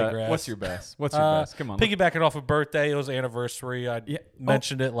best? digress. What's your best? What's your best? Come on. Piggybacking off of birthday, it was anniversary. I Yeah.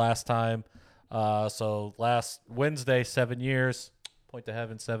 mentioned it last time. So last Wednesday, 7 years. Point to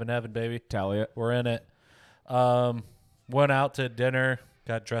heaven, 7 heaven, baby. Tally it. We're in it. Went out to dinner.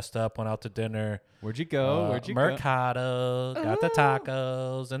 Got dressed up. Went out to dinner. Where'd you go? Where'd you go? Mercado. Got the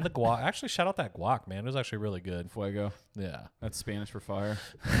tacos and the guac. Actually, shout out that guac, man. It was actually really good. Fuego. Yeah. That's Spanish for fire.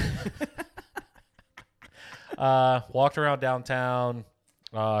 Walked around downtown.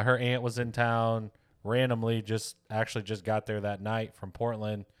 Her aunt was in town. Randomly, just got there that night from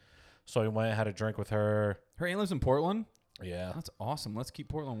Portland. So we went and had a drink with her. Her aunt lives in Portland? Yeah. That's awesome. Let's keep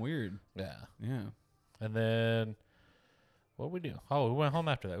Portland weird. Yeah. Yeah. And then what did we do? Oh, we went home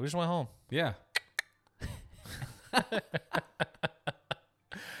after that. We just went home. Yeah.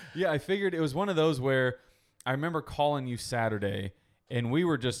 Yeah, I figured it was one of those where I remember calling you Saturday, and we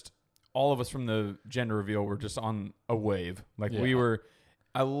were just, all of us from the gender reveal were just on a wave. Like we were,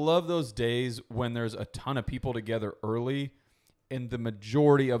 I love those days when there's a ton of people together early, and the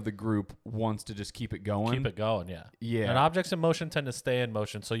majority of the group wants to just keep it going. Keep it going, yeah. Yeah. And objects in motion tend to stay in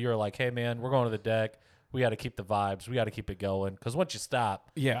motion. So you're like, hey, man, we're going to the deck. We got to keep the vibes. We got to keep it going. Because once you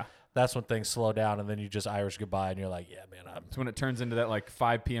stop, Yeah. that's when things slow down, and then you just Irish goodbye, and you're like, yeah, man, It's when it turns into that like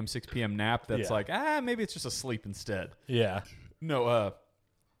 5 p.m., 6 p.m. nap that's Yeah. like, maybe it's just a sleep instead. yeah. No,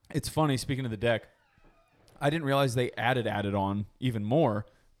 it's funny, speaking of the deck, I didn't realize they added on even more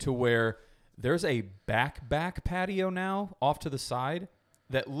to where there's a back patio now off to the side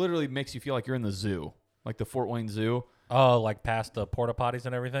that literally makes you feel like you're in the zoo, like the Fort Wayne Zoo. Oh, like past the porta potties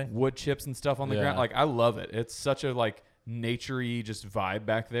and everything? Wood chips and stuff on the ground. Like, I love it. It's such a like nature-y just vibe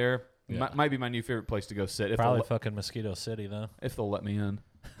back there. Yeah. Might be my new favorite place to go sit. Probably fucking Mosquito City, though. If they'll let me in.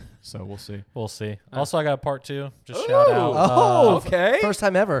 So we'll see. We'll see. Also, I got a part 2. Just shout out. Oh, okay. First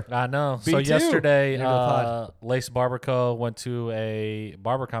time ever. I know. Me So too. yesterday, Into the pod. Lace Barber Co. went to a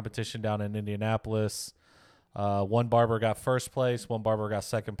barber competition down in Indianapolis. One barber got first place. One barber got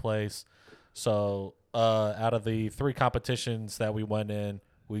second place. So out of the 3 competitions that we went in,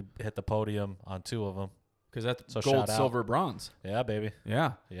 we hit the podium on 2 of them. Because that's So gold, shout out. silver, bronze. Yeah, baby.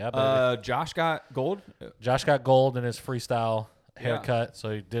 Yeah. Yeah, baby. Josh got gold. Josh got gold in his freestyle haircut. So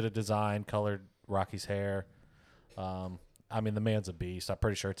he did a design, colored Rocky's hair. I mean, the man's a beast. I'm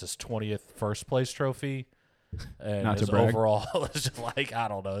pretty sure it's his 20th first place trophy. And Not to his brag. overall is just like, I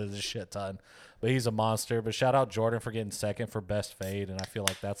don't know, it's a shit ton. But he's a monster. But shout out Jordan for getting second for best fade. And I feel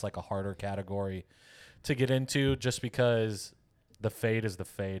like that's like a harder category to get into just because the fade is the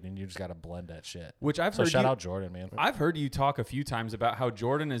fade and you just got to blend that shit. Which I've So heard shout you, out Jordan, man. I've heard you talk a few times about how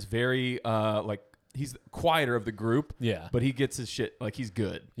Jordan is very like he's the quieter of the group. Yeah. But he gets his shit like he's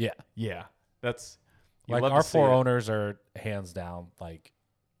good. Yeah. Yeah. That's you Like love our to see 4 it. owners are hands down, like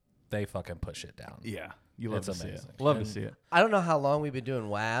they fucking push it down. Yeah. You love It's to see amazing. it. Love And- to see it. I don't know how long we've been doing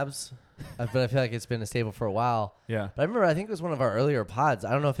WABs, but I feel like it's been a staple for a while. Yeah. But I remember, I think it was one of our earlier pods. I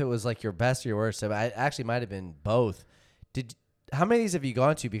don't know if it was like your best or your worst. But I actually might have been both. How many of these have you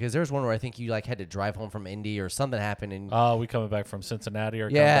gone to? Because there was one where I think you like had to drive home from Indy or something happened. And Oh, we coming back from Cincinnati or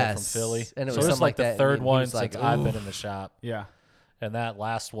coming back from Yes. Philly. And it so was this is something like like the that, and third he one was since like, I've "Ooh." been in the shop. Yeah. And that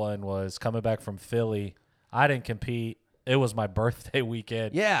last one was coming back from Philly. I didn't compete. It was my birthday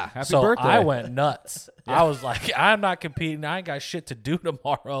weekend. yeah. Happy so birthday. I went nuts. I was like, I'm not competing. I ain't got shit to do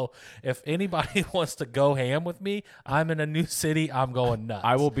tomorrow. If anybody wants to go ham with me, I'm in a new city. I'm going nuts.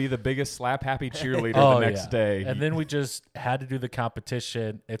 I will be the biggest slap happy cheerleader Oh, the next yeah. day. And then we just had to do the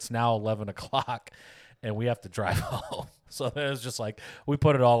competition. It's now 11 o'clock, and we have to drive home. So then it was just like, we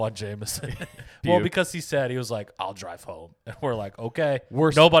put it all on Jameson. Well, Puke. because he said, he was like, I'll drive home. And we're like, okay.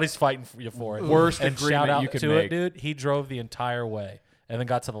 Worst- Nobody's fighting for you for it. Worst and agreement shout out you could to make. it, dude. He drove the entire way and then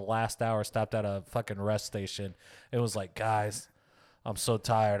got to the last hour, stopped at a fucking rest station. It was like, guys, I'm so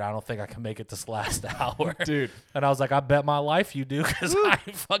tired. I don't think I can make it this last hour. Dude. And I was like, I bet my life you do because I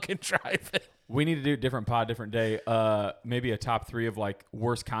ain't fucking driving. We need to do a different pod, different day. Maybe a top 3 of like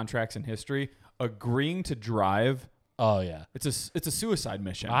worst contracts in history. Agreeing to drive. Oh, yeah. It's a suicide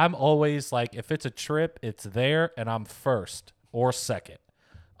mission. I'm always like, if it's a trip, it's there, and I'm first or second.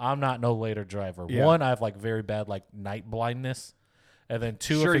 I'm not no later driver. Yeah. 1, I have like very bad like night blindness, and then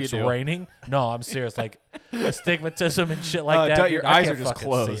 2, Sure if you it's do. raining. No, I'm serious. Like astigmatism and shit like that. Your dude, I eyes can't are just fucking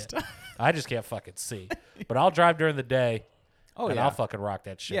closed. see it. I just can't fucking see. But I'll drive during the day. Oh, and yeah. I'll fucking rock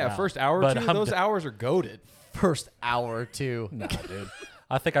that shit. Yeah, out. first hour or But 2, I'm those d- hours are goated. First hour or 2. No, dude.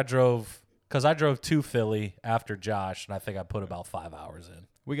 I think I drove to Philly after Josh, and I think I put about 5 hours in.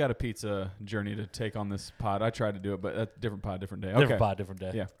 We got a pizza journey to take on this pod. I tried to do it, but that's different pod, different day. Okay. Different pod, different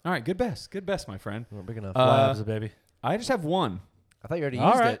day. Yeah. All right. Good best, my friend. We're big enough. Labs, baby. I just have one. I thought you already All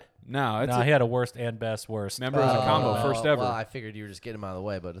used right. it. No, it's No, he had a worst and best worst. Remember, it was a combo, first ever. Well, I figured you were just getting him out of the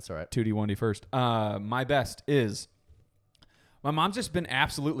way, but it's all right. 2D, 1D first. My best is my mom's just been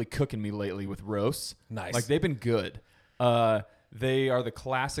absolutely cooking me lately with roasts. Nice. Like, they've been good. They are the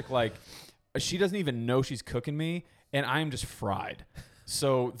classic, like, she doesn't even know she's cooking me, and I am just fried.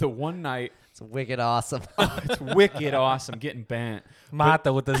 So the one night, It's wicked awesome. It's wicked awesome. Getting bent.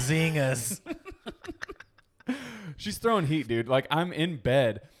 Mata with the zingas. She's throwing heat, dude. Like, I'm in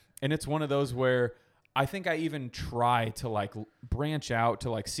bed, and it's one of those where I think I even try to, like, branch out to,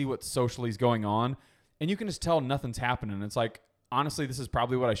 like, see what socially is going on, and you can just tell nothing's happening. It's like, honestly, this is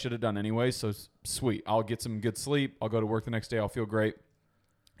probably what I should have done anyway, so sweet. I'll get some good sleep. I'll go to work the next day. I'll feel great.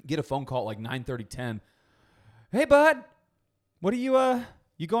 Get a phone call at, like, 9:30, 10. Hey, bud, what are you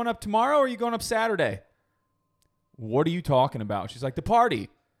going up tomorrow or are you going up Saturday? What are you talking about? She's like, the party.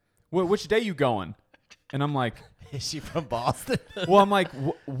 Which day you going? And I'm like, Is she from Boston? well, I'm like,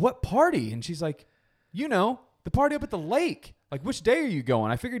 what party? And she's like, you know, the party up at the lake. Like, which day are you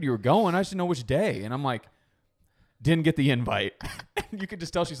going? I figured you were going. I just didn't know which day. And I'm like, didn't get the invite. You could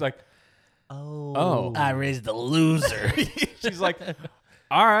just tell she's like, oh. I raised the loser. She's like,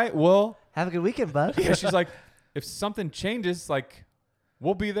 all right, well. Have a good weekend, bud. Yeah, she's like, if something changes, like,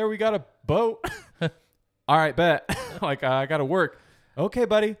 we'll be there. We got a boat. All right, bet. Like, I got to work. Okay,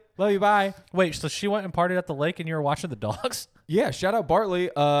 buddy. Love you. Bye. Wait, so she went and partied at the lake and you were watching the dogs? Yeah, shout out Bartley.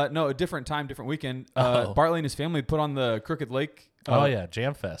 No, a different time, different weekend. Bartley and his family put on the Crooked Lake. Oh, yeah.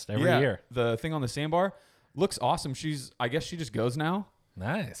 Jam Fest every year. The thing on the sandbar. Looks awesome. I guess she just goes now.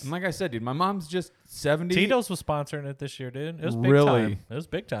 Nice. And like I said, dude, my mom's just 70. Tito's was sponsoring it this year, dude. It was big Really? time. It was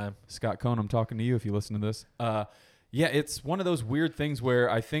big time. Scott Cohn, I'm talking to you if you listen to this. Yeah, it's one of those weird things where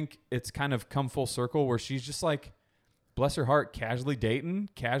I think it's kind of come full circle where she's just like, bless her heart, casually dating,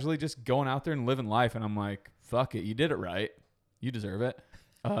 casually just going out there and living life. And I'm like, fuck it. You did it right. You deserve it.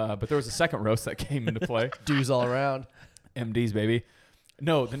 But there was a second roast that came into play. Dudes all around. MDs, baby.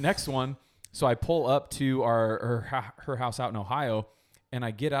 No, the next one. So I pull up to her house out in Ohio, and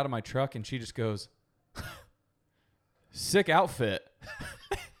I get out of my truck, and she just goes, sick outfit.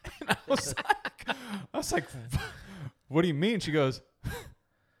 And I was like, what do you mean? She goes,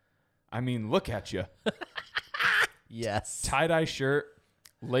 I mean, look at you. Yes. Tie-dye shirt,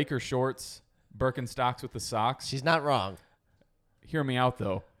 Laker shorts, Birkenstocks with the socks. She's not wrong. Hear me out,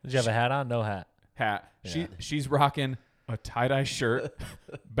 though. Did you have a hat on? No hat. Hat. Yeah. She's rocking a tie-dye shirt,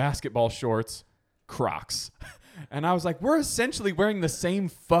 basketball shorts, Crocs. And I was like, we're essentially wearing the same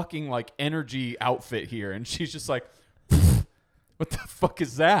fucking, like, energy outfit here. And she's just like, what the fuck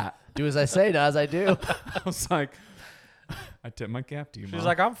is that? Do as I say, not as I do. I was like, I tip my cap to you, She's Mom.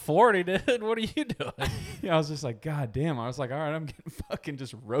 like, I'm 40, dude. What are you doing? Yeah, I was just like, God damn. I was like, all right, I'm getting fucking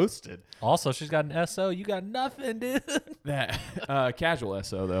just roasted. Also, she's got an SO. You got nothing, dude. That casual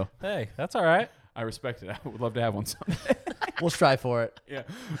SO, though. Hey, that's all right. I respect it. I would love to have one someday. We'll strive for it. Yeah.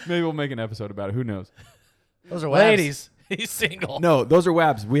 Maybe we'll make an episode about it. Who knows? Those are wabs. Ladies, he's single. No, those are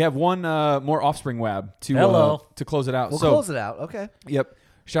wabs. We have one more offspring wab to close it out. We'll so, close it out. Okay. Yep.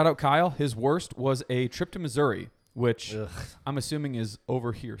 Shout out Kyle. His worst was a trip to Missouri, which Ugh. I'm assuming is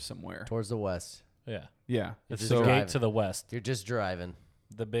over here somewhere. Towards the west. Yeah. Yeah. It's just the driving. gate to the west. You're just driving.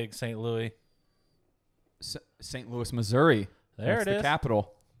 The big St. Louis. St. Louis, Missouri. There That's it the is.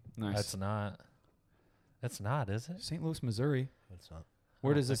 capital. Nice. That's not. That's not, is it? St. Louis, Missouri. That's not.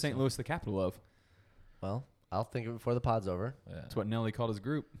 Where I don't does the think St. so. Louis the capital of? Well, I'll think of it before the pod's over. Yeah. That's what Nelly called his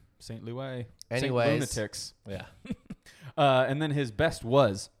group. St. Louis. Anyways. St. Lunatics. Yeah. And then his best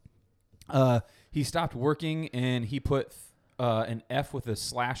was he stopped working and he put an F with a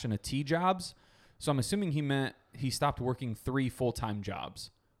slash and a T jobs. So I'm assuming he meant he stopped working 3 full-time jobs,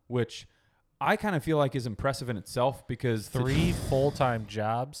 which I kind of feel like is impressive in itself because 3 full-time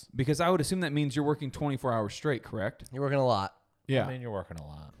jobs. because I would assume that means you're working 24 hours straight, correct? You're working a lot. Yeah. I mean, you're working a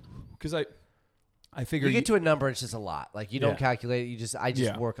lot. Because I figure You get to a number, it's just a lot. Like you don't Yeah. calculate it. I just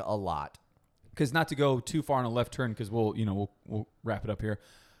Yeah. work a lot. because not to go too far on a left turn because we'll wrap it up here.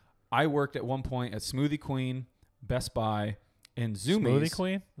 I worked at one point at Smoothie Queen, Best Buy, and Zoomies. Smoothie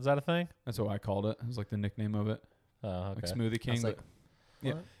Queen? Is that a thing? That's what I called it. It was like the nickname of it, Oh, okay. like Smoothie King. like, but-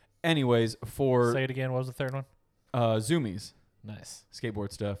 yeah. what? Anyways, for Say it again. What was the third one? Zoomies, Nice.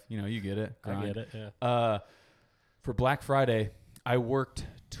 skateboard stuff. You get it. I Grind. get it. Yeah. For Black Friday, I worked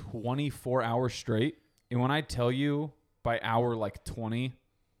 24 hours straight. And when I tell you by hour like 20,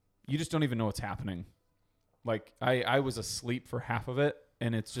 you just don't even know what's happening. Like I was asleep for half of it,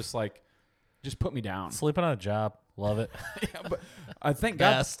 and it's just like, just put me down. Sleeping on a job. Love it. Yeah, but thank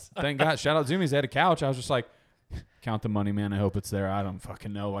Best. God. Thank God. Shout out Zoomies. They had a couch. I was just like, count the money, man. I hope it's there. I don't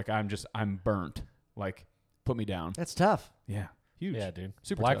fucking know. Like I'm burnt. Like put me down. That's tough. Yeah. Huge. Yeah, dude.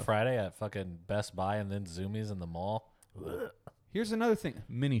 Super Black tough. Friday at fucking Best Buy and then Zoomies in the mall. Here's another thing.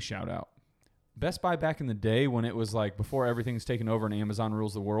 Mini shout out. Best Buy back in the day when it was like before everything's taken over and Amazon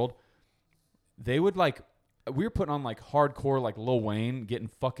rules the world, they would like, we were putting on like hardcore like Lil Wayne getting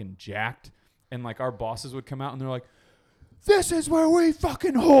fucking jacked, and like our bosses would come out and they're like, this is where we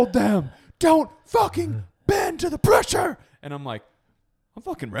fucking hold them. don't fucking bend to the pressure. And I'm like, I'm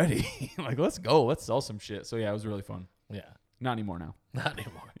fucking ready. Like, let's go. Let's sell some shit. So, yeah, it was really fun. Yeah. Not anymore now. Not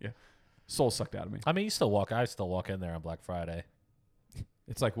anymore. Yeah. Soul sucked out of me. I mean, I still walk in there on Black Friday.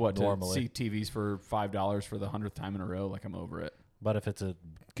 It's like what? Normally. To see TVs for $5 for the 100th time in a row. Like, I'm over it. But if it's a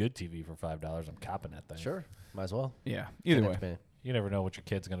good TV for $5, I'm copping that thing. Sure. Might as well. Yeah. Either way, You never know what your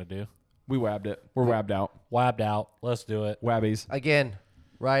kid's going to do. we wabbed it. We're wabbed out. Wabbed out. Let's do it. Wabbies. Again,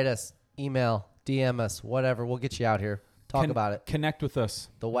 write us, email, DM us, whatever. We'll get you out here. Talk about it. Connect with us.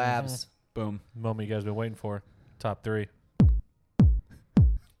 The Wabs. Boom. Moment you guys been waiting for. Top 3.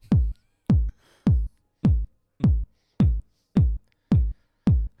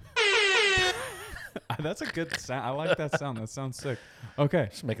 That's a good sound. I like that sound. That sounds sick. Okay.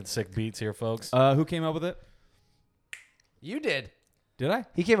 Just making sick beats here, folks. Who came up with it? You did. Did I?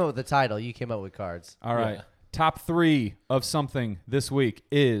 He came up with the title. You came up with cards. All right. Yeah. Top 3 of something this week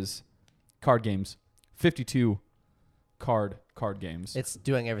is card games. 52 card games. It's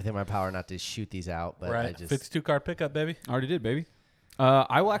doing everything in my power not to shoot these out, but I right. just 52 card pickup, baby. Already did, baby.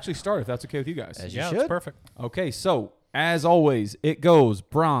 I will actually start if that's okay with you guys. As you Yeah, should. it's perfect. Okay, so as always, it goes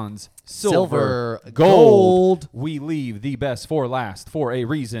bronze, silver, Silver, gold. gold. We leave the best for last for a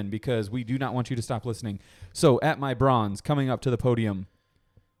reason because we do not want you to stop listening. So at my bronze, coming up to the podium,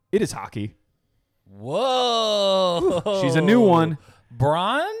 it is hockey. Whoa. She's a new one.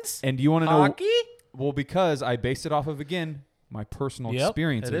 Bronze? And do you want to know? Hockey? Well, because I based it off of, again, my personal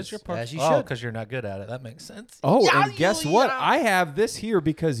experiences. It is your As you Oh, should. because you're not good at it. That makes sense. Oh, and guess what? I have this here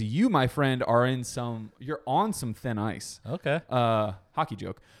because you, my friend, you're on some thin ice. Okay. Hockey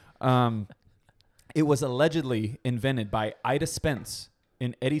joke. It was allegedly invented by Ida Spence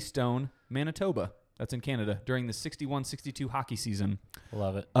in Eddystone, Manitoba. That's in Canada during the 61-62 hockey season.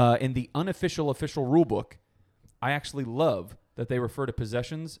 Love it. In the unofficial official rule book, I actually love that they refer to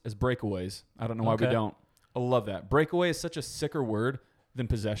possessions as breakaways. I don't know why we Okay. don't. I love that. Breakaway is such a sicker word than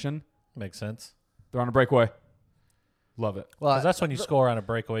possession. Makes sense. They're on a breakaway. Love it. Well, Because that's when you score on a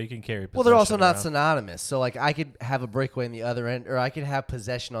breakaway. You can carry possession well, they're also not around. synonymous. So, like, I could have a breakaway in the other end, or I could have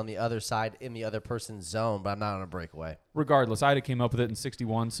possession on the other side in the other person's zone, but I'm not on a breakaway. Regardless, Ida came up with it in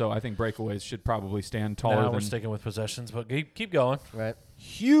 61, so I think breakaways should probably stand taller Now we're than sticking with possessions, but keep going. Right?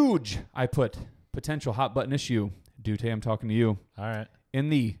 huge. I put potential hot button issue. Dute, I'm talking to you. All right. In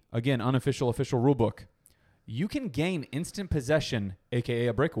the, again, unofficial official rule book, you can gain instant possession, a.k.a.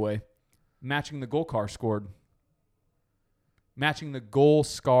 a breakaway, matching the goal car scored. Matching the goal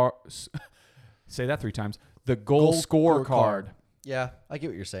score. Say that 3 times. The goal score card. Yeah, I get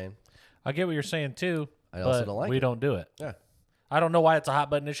what you're saying. I get what you're saying too. I also but don't like we it. don't do it. Yeah. I don't know why it's a hot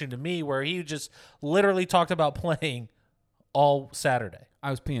button issue to me where he just literally talked about playing all Saturday.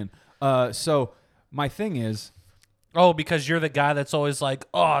 I was peeing. So my thing is, Oh, because you're the guy that's always like,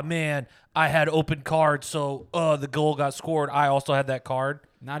 oh, man, I had open cards, so the goal got scored. I also had that card.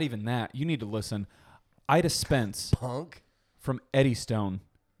 not even that. You need to listen. Ida Spence Punk. from Eddystone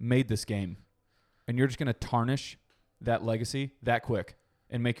made this game, and you're just going to tarnish that legacy that quick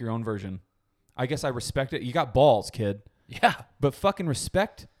and make your own version. I guess I respect it. You got balls, kid. Yeah. But fucking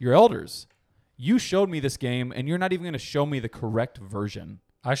respect your elders. You showed me this game, and you're not even going to show me the correct version.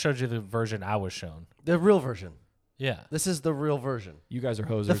 I showed you the version I was shown. The real version. Yeah. This is the real version. You guys are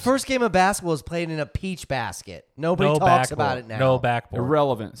hosers. The first game of basketball is played in a peach basket. Nobody No talks backboard. about it now. No backboard.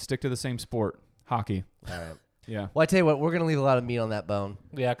 Irrelevant. Stick to the same sport. Hockey. All right. Yeah. Well, I tell you what, we're going to leave a lot of meat on that bone.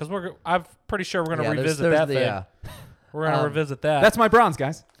 Yeah, because I'm pretty sure we're going to Yeah, revisit there's that the, thing. yeah. We're going to revisit that. That's my bronze,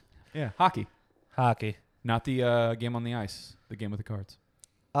 guys. Yeah. Hockey. hockey. Not the game on the ice. The game with the cards.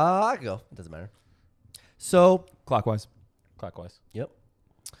 I can go. It doesn't matter. So, Clockwise. Clockwise. yep.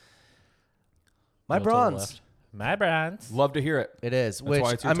 My Go to the bronze. left. My bronze. Love to hear it. It is. That's Which,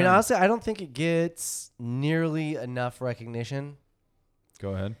 why it's your I mean, turn. honestly, I don't think it gets nearly enough recognition.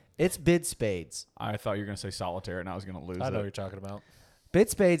 Go ahead. It's Bid Spades. I thought you were going to say solitaire, and I was going to lose I know what it. you're talking about. Bid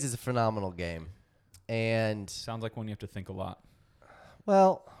Spades is a phenomenal game. And, Sounds like one you have to think a lot.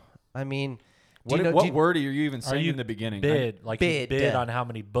 well, I mean, do you know, What word are you even saying you in the beginning? Bid. Like Bid. you bid on how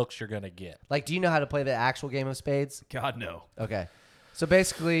many books you're going to get. like, do you know how to play the actual game of spades? God, no. Okay. So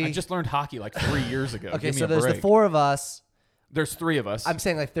basically, I just learned hockey like 3 years ago. okay, Give me so a there's break. the 4 of us. There's 3 of us. I'm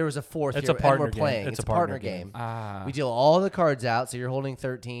saying like there was a 4th It's here, a partner and we're game. playing. It's It's a a partner partner game. game. Ah, We deal all the cards out, so you're holding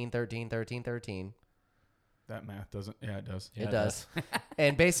 13, 13, 13, 13. that math doesn't. Yeah, it does. Yeah, It it does.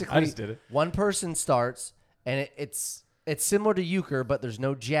 And basically, just did it. one person starts, and it's similar to euchre, but there's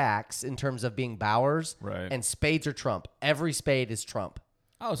no jacks in terms of being bowers. Right. And spades are trump. Every spade is trump.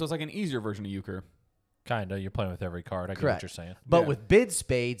 Oh, so it's like an easier version of euchre. Kind of. You're playing with every card. I get Correct. what you're saying. But Yeah. with bid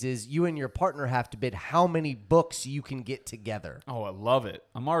spades is you and your partner have to bid how many books you can get together. Oh, I love it.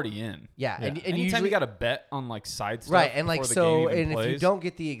 I'm already in. Yeah, Yeah. and Anytime usually you got to bet on like side stuff, right, and like before the so, game even and if you plays. don't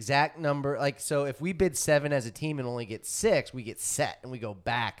get the exact number, like so, if we bid 7 as a team and only get 6, we get set and we go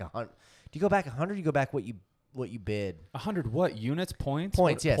back 100. Do you go back 100? You go back what you bid 100 what units points?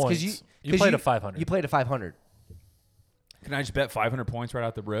 points? Yes, because Points. you You played a 500. You played a 500. Can I just bet 500 points right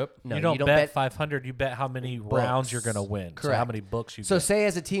out the rip? No, you don't bet 500. You bet how many rounds you're going to win. So how Correct. many books you So get. say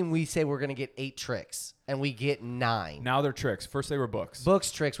as a team we say we're going to get 8 tricks and we get 9 Now they're tricks. First they were books.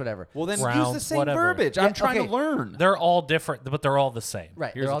 books, tricks, whatever. Well, then use the Rounds, same whatever. verbiage. Yeah, I'm trying okay. to learn. They're all different, but they're all the same.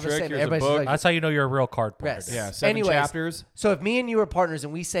 Right, Here's they're a all the trick, same. here's a Everybody's book. like, That's how you know you're a real card player. Yes. dude. Yeah, 7 Anyways, chapters. So if me and you are partners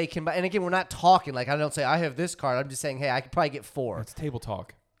and we say, and again, we're not talking like I don't say I have this card. I'm just saying, hey, I could probably get 4. It's table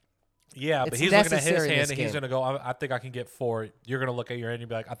talk. Yeah, but It's he's looking at his necessary in hand this and he's game. going to go, I think I can get 4. You're going to look at your hand and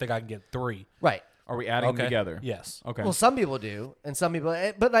be like, I think I can get 3. Right. Are we adding Okay. together? Yes. Okay. Well, some people do, and some people,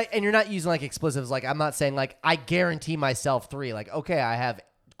 but like, and you're not using like expletives. Like I'm not saying like I guarantee myself 3. Like okay, I have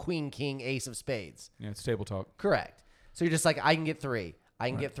Queen, King, Ace of Spades. Yeah, it's table talk. Correct. So you're just like I can get 3. I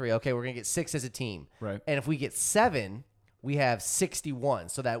can get 3. Okay, we're gonna get 6 as a team. Right. And if we get 7, we have 61.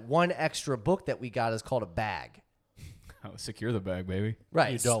 So that one extra book that we got is called a bag. Oh, secure the bag, baby.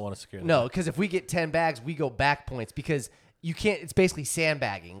 Right. You don't want to secure that. No, because if we get 10 bags, we go back points because you can't. It's basically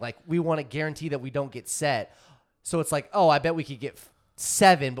sandbagging. Like we want to guarantee that we don't get set. So it's like, oh, I bet we could get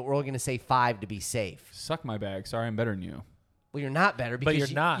 7, but we're only going to say 5 to be safe. Suck my bag. Sorry, I'm better than you. Well, you're not better because But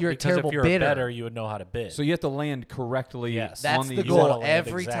you're not. You're a because terrible if you're bidder. a better, you would know how to bid. So you have to land correctly. Yes. That's on the the You wanna goal land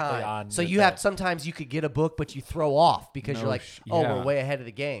every exactly time. on So the you have day. sometimes you could get a book, but you throw off because No you're like, sh- oh, yeah. we're way ahead of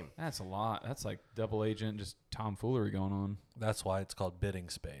the game. That's a lot. That's like double agent, just tomfoolery going on. That's why it's called bidding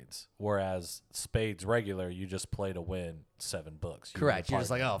spades. Whereas spades regular, you just play to win 7 books. You Correct. win You're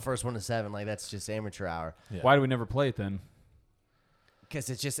just like, partner. oh, first one to 7. Like that's just amateur hour. Yeah. Why do we never play it then? Because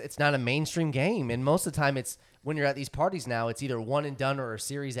it's not a mainstream game, and most of the time it's when you're at these parties now, it's either one and done or a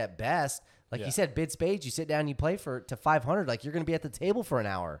series at best. Like Yeah. you said, bid spades. You sit down, you play to 500. Like you're gonna be at the table for an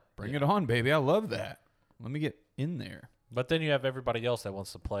hour. Bring it on, baby. I love that. Let me get in there. But then you have everybody else that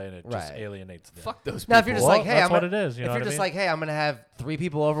wants to play, and it just Right. alienates them. Fuck those people. Now, if you're just Well, like, hey, that's I'm what gonna- it is, you if know you're what I just mean? like, hey, I'm gonna have 3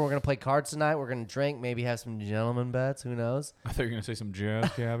 people over. We're gonna play cards tonight. We're gonna drink. Maybe have some gentleman bets. Who knows? I thought you were going to say some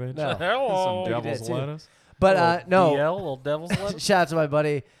jazz cabbage. No. Hello. Some You did devil's too. lettuce. But no. DL, little devil's lettuce. Shout out to my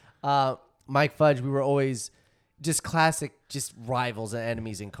buddy Mike Fudge. We were always just classic, just rivals and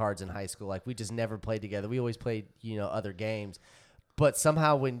enemies in cards in high school. Like we just never played together. We always played, other games. But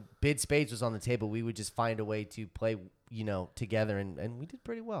somehow when bid spades was on the table, we would just find a way to play, together, and we did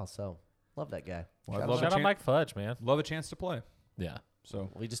pretty well. So love that guy. Well, I'd Shout love out. Shout a out chan- Mike Fudge, man. Love a chance to play. Yeah. So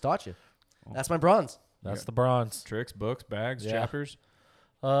We just taught you. That's my bronze. That's the bronze. tricks, books, bags, Yeah. chapters.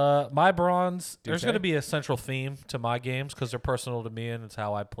 My bronze, there's Dute? going to be a central theme to my games because they're personal to me and it's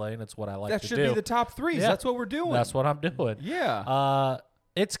how I play and it's what I like That to should do. be the top 3s. Yeah. That's what we're doing. That's what I'm doing. Yeah.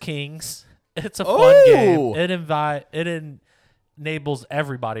 It's Kings. It's a fun Oh! game. It enables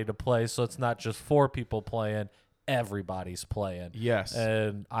everybody to play, so it's not just 4 people playing. Everybody's playing. Yes.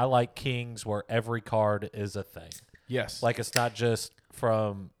 And I like Kings where every card is a thing. yes. Like it's not just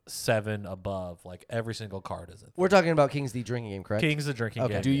from 7 above. Like every single card is a thing. We're talking about King's the drinking game, correct? King's a drinking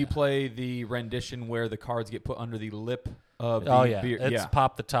Okay. game. Do you yeah. play the rendition where the cards get put under the lip of the Oh yeah, beer? it's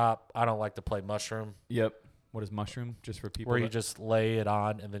pop the top. I don't like to play mushroom, Yep. What is mushroom? Just for people where you that- just lay it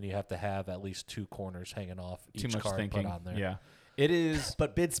on, and then you have to have at least 2 corners hanging off too each much card thinking. put on there. Yeah. It is.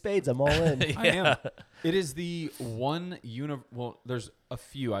 But bid spades, I'm all in. I am. It is the one well, there's a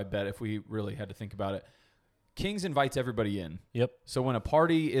few, I bet, if we really had to think about it. Kings invites everybody in. Yep. So when a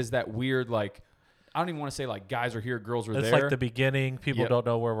party is that weird, like, I don't even want to say like guys are here, girls are It's there. like the beginning. People Yep. don't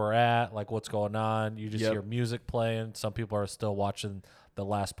know where we're at, like what's going on. You just Yep. hear music playing. Some people are still watching the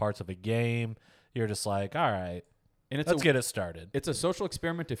last parts of a game. You're just like, all right, and it's let's a, get it started. it's a social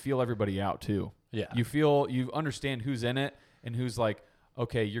experiment to feel everybody out too. Yeah. You understand who's in it and who's like,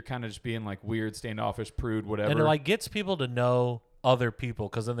 okay, you're kind of just being like weird, standoffish, prude, whatever. And it like gets people to know other people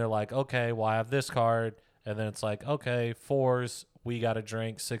because then they're like, okay, well, I have this card. And then it's like, okay, 4s, we got to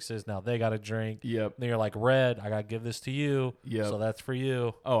drink. 6s, now they got to drink. Yep. Then you're like, red, I got to give this to you. Yep. So that's for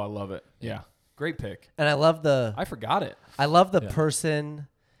you. Oh, I love it. Yeah. Great pick. And I love the I forgot it. the Yeah. person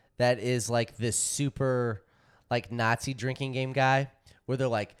that is like this super like Nazi drinking game guy where they're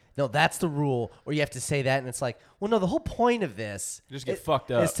like, no, that's the rule, or you have to say that, and it's like, well, no, the whole point of this You just get fucked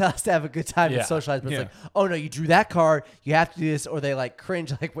up. is to us to have a good time Yeah. and socialize. But Yeah. it's like, oh no, you drew that card, you have to do this, or they like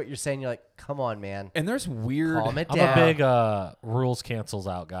cringe like what you're saying. You're like, come on, man, And there's weird. calm it I'm down. a big rules cancels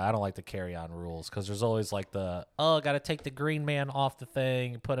out guy. I don't like to carry on rules because there's always like got to take the green man off the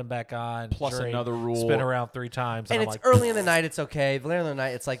thing, put him back on, Plus another rule. spin around 3 times, and I'm it's like, early in the night, it's okay. But later in the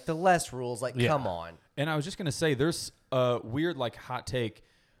night, it's like the less rules. Like, Yeah. come on. And I was just gonna say, there's a weird like hot take.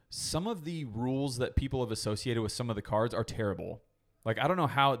 Some of the rules that people have associated with some of the cards are terrible. Like I don't know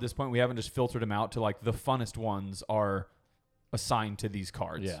how at this point we haven't just filtered them out to like the funnest ones are assigned to these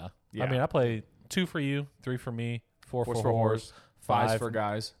cards. Yeah. Yeah. I mean, I play 2 for you, 3 for me, 4 Force for for horse, horse, 5 5 for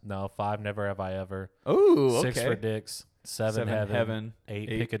guys. No, 5 never have I ever. Ooh, okay. 6 for dicks, 7 heaven, 8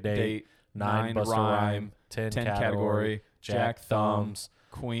 pick a date, 9 bust a rhyme, 10 category, Jack thumbs,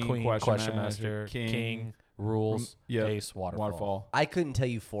 Queen, question master, king rules, yeah, ace waterfall. I couldn't tell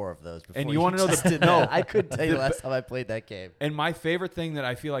you 4 of those. Before And you wanna know just the- did no. that. I couldn't tell you the last time I played that game. And my favorite thing that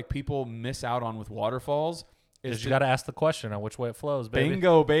I feel like people miss out on with waterfalls is Is you got to ask the question on which way it flows, baby.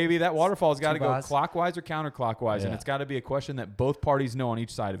 bingo, baby. That waterfall's got to go Chubas. clockwise or counterclockwise, and Yeah. it's got to be a question that both parties know on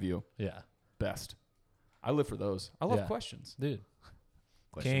each side of you. Yeah, Best. I live for those. I love Yeah. questions. dude.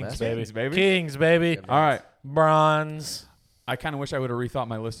 Question Kings, master. baby. Kings, baby. Kings, baby. All right. Bronze. I kind of wish I would have rethought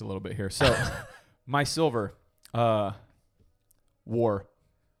my list a little bit here. So, my silver, war.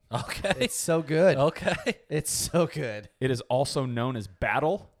 Okay. It's so good. Okay. It's so good. It is also known as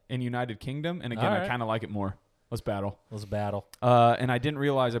battle in United Kingdom, and again, All I right. kind of like it more. Let's battle. Let's battle. And I didn't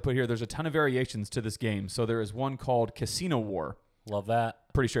realize I put here. There's a ton of variations to this game. So there is one called Casino War. Love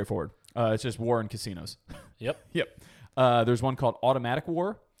that. Pretty straightforward. It's just war in casinos. Yep. Yep. There's one called Automatic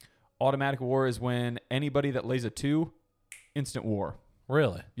War. Automatic War is when anybody that lays a 2, instant war.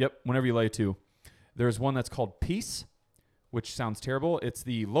 Really? Yep. Whenever you lay a 2. There's one that's called Peace, which sounds terrible. It's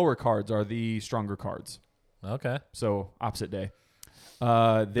the lower cards are the stronger cards. Okay. So opposite day.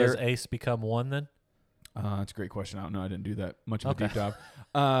 Does There. ace become 1 then? That's a great question. I don't know. I didn't do that much of a Okay. deep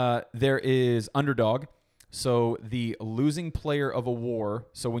dive. There is Underdog. So the losing player of a war,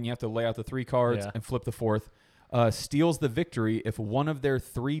 so when you have to lay out the 3 cards Yeah. and flip the 4th, steals the victory if one of their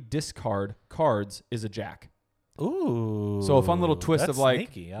 3 discard cards is a jack. Ooh. So a fun little twist that's of like,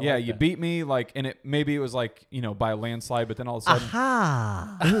 sneaky. I yeah, like you that. beat me, like, and maybe it was like, by a landslide, but then all of a sudden,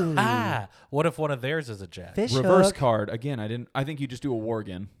 Aha. Ah, what if one of theirs is a jack? Fish reverse hook. card again. I think you just do a war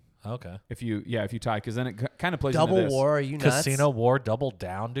again Okay. if you tie, because then it kind of plays Double into this. war. Are you nuts? Casino war double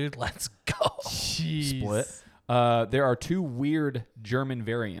down, dude. Let's go. Split. There are 2 weird German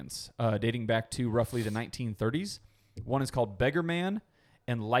variants dating back to roughly the 1930s. One is called Beggar Man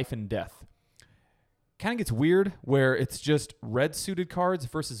and Life and Death. Kind of gets weird where it's just red suited cards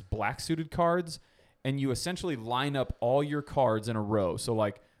versus black suited cards, and you essentially line up all your cards in a row. So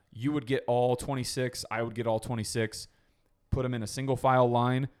like you would get all 26, I would get all 26, put them in a single file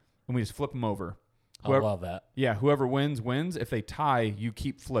line, and we just flip them over. I love that. Yeah, whoever wins. If they tie, you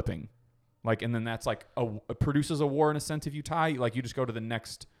keep flipping. Like, and then that's like it produces a war in a sense. If you tie, like you just go to the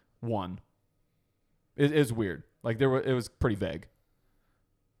next one. It is weird. Like it was pretty vague.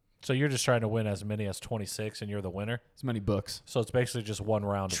 So you're just trying to win as many as 26, and you're the winner. It's many books. So it's basically just one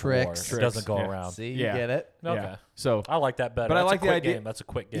round Tricks. of war. It doesn't go Yeah. around. See, Yeah. you get it. Okay. Yeah. So, I like that better. But I That's like a the quick idea- Game. That's a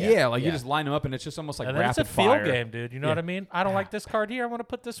quick yeah, game. like you Yeah. just line them up, and it's just almost like And then it's rapid a feel fire. game, dude. You know Yeah. what I mean? I don't like this card here. I'm going to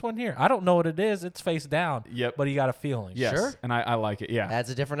put this one here. I don't know what it is. It's face down. Yep. But you got a feeling. Yes. Sure. And I like it. Yeah.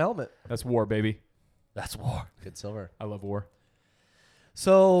 Adds a different element. That's war, baby. That's war. Good silver. I love war.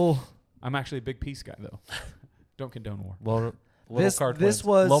 So I'm actually a big peace guy, though. Don't condone war. Well, little This- card this wins.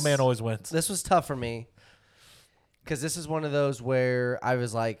 was- Low man always wins. this was tough for me because this is one of those where I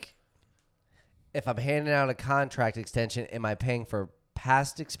was like, if I'm handing out a contract extension, am I paying for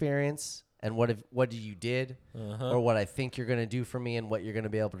past experience and what you did, or what I think you're going to do for me and what you're going to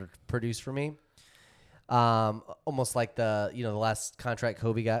be able to produce for me? Almost like the last contract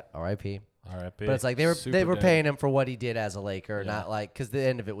Kobe got, R.I.P. R.I.P. But it's like they were Super dead. paying him for what he did as a Laker, Yeah. not like because the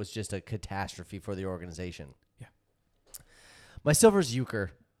end of it was just a catastrophe for the organization. Yeah. My silver's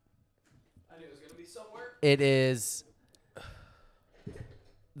Euchre. I knew it was going to be somewhere. It is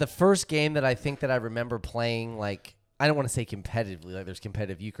the first game that I think that I remember playing, like, I don't want to say competitively, like there's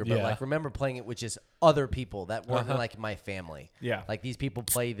competitive Euchre, but Yeah. like remember playing it with just other people that weren't Uh-huh. like my family. Yeah. Like these people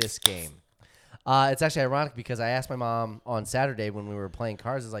play this game. It's actually ironic because I asked my mom on Saturday when we were playing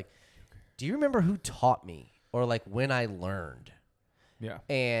cards, is like, do you remember who taught me or like when I learned? Yeah.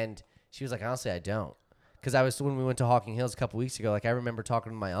 And she was like, honestly, I don't. Because when we went to Hawking Hills a couple weeks ago, like I remember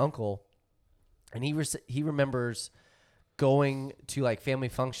talking to my uncle, and he remembers going to like family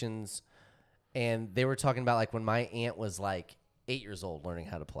functions, and they were talking about like when my aunt was like 8 years old learning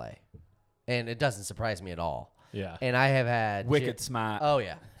how to play, and it doesn't surprise me at all. Yeah. And I have had Wicked smart. Oh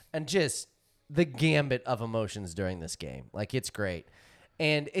yeah, and just the gambit of emotions during this game, like it's great.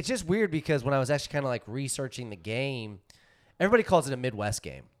 And it's just weird because when I was actually kind of like researching the game, everybody calls it a Midwest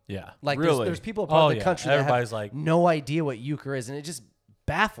game. Yeah. Like Really? there's people across the country that Everybody's have like, no idea what euchre is, and it just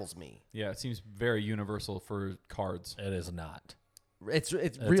baffles me. Yeah, it seems very universal for cards. it is not. It's really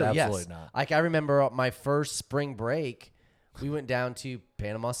absolutely yes. not. Like I remember my first spring break, we went down to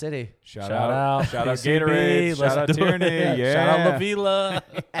Panama City, Shout out PCB, Gatorade. let's Shout out do Tierney. it. Yeah. Shout out La Vila.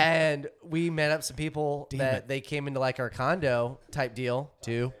 and we met up some people that they came into like our condo type deal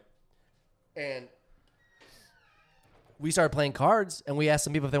too, and we started playing cards. And we asked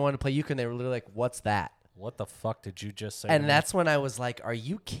some people if they wanted to play euchre, and they were literally like, "What's that?" What the fuck did you just say? to And me? that's when I was like, "Are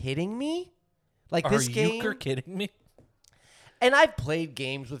you kidding me?" Like Are this game. you kidding me? And I've played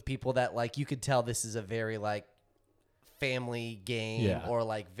games with people that like you could tell this is a very like family game Yeah. or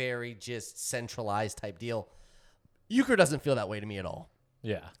like very just centralized type deal. Euchre doesn't feel that way to me at all.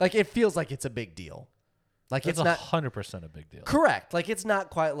 Yeah. Like it feels like it's a big deal. Like It's it's not 100% a big deal. correct. Like it's not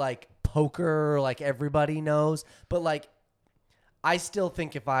quite like poker, like everybody knows, but like I still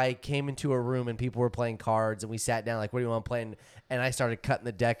think if I came into a room and people were playing cards and we sat down, like, what do you want to play? And I started cutting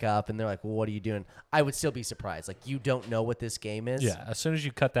the deck up and they're like, well, what are you doing? I would still be surprised. Like, you don't know what this game is. Yeah. As soon as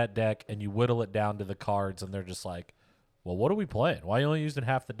you cut that deck and you whittle it down to the cards and they're just like, well, what are we playing? Why are you only using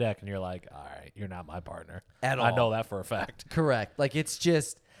half the deck? And you're like, all right, you're not my partner. At I all. know that for a fact. Correct. Like, it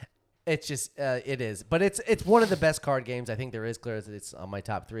is. But it's one of the best card games I think there is. Clear as it's on my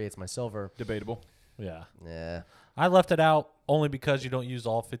top 3. It's my silver. Debatable. Yeah. Yeah. I left it out only because you don't use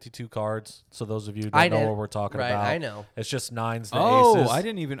all 52 cards. So those of you that know what we're talking right, about. I know. It's just nines to Oh, aces. I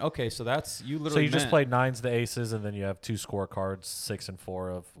didn't even. Okay, so that's you literally. So you just meant- play nines to aces, and then you have 2 scorecards, 6 and 4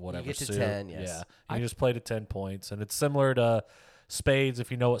 of whatever get to suit. 10, yes. Yeah, and you just play to 10 points, and it's similar to spades. If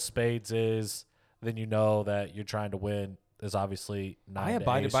you know what spades is, then you know that you're trying to win. Is obviously 9 I to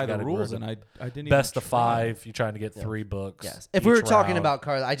abided ace. by You the gotta rules, remember and I didn't. best even of try. 5. You're trying to get 3 books. Yes. If we were each talking round. about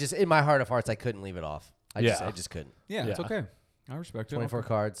cards, I just in my heart of hearts I couldn't leave it off. I Yeah. just couldn't. Yeah, it's Yeah. okay. I respect it. 24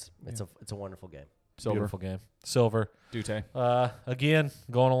 cards. It's a wonderful game. Silver. Beautiful game. Silver. Dute. Again,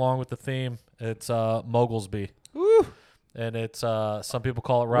 going along with the theme, it's Mogulsby. Woo! And it's some people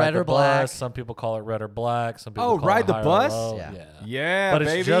call it Ride Red the or Black. Bus, some people call it Red or Black, some people Oh, call Ride it the High or Bus? Low. Yeah. Yeah, But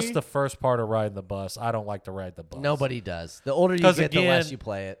baby. it's just the first part of riding the bus. I don't like to ride the bus. Nobody does. The older you 'Cause get, the less again- you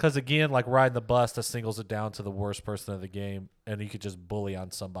play it. Because again, like riding the bus, that singles it down to the worst person of the game, and you could just bully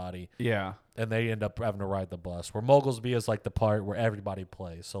on somebody, Yeah. and they end up having to ride the bus. Where Mogulsby is like the part where everybody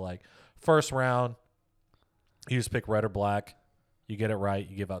plays. So like first round, you just pick Red or Black. You get it right,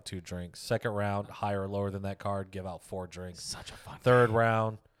 you give out 2 drinks. Second round, higher or lower than that card, give out 4 drinks. Such a fun. Third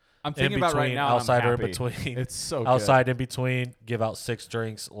round, I'm in thinking between, about right now. outside I'm or in happy. between. It's so good. outside in between, give out 6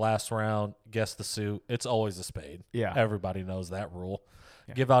 drinks. Last round, guess the suit. It's always a spade. Yeah. Everybody knows that rule.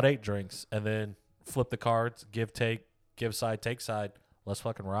 Yeah. Give out 8 drinks and then flip the cards, give, take, give side, take side. Let's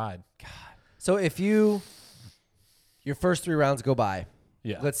fucking ride. So if your first 3 rounds go by,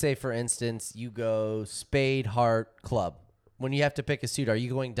 Yeah. let's say for instance you go spade, heart, club. When you have to pick a suit, are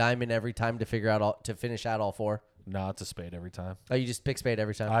you going diamond every time to finish out all 4? No, it's a spade every time. Oh, you just pick spade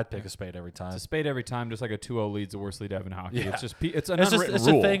every time. I'd pick a spade every time. It's a spade every time, just like a 2-0 lead's the worst lead ever in hockey. Yeah. It's just it's an It's just unwritten it's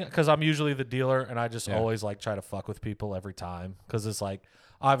rule. a thing because I'm usually the dealer and I just Yeah. always like try to fuck with people every time because it's like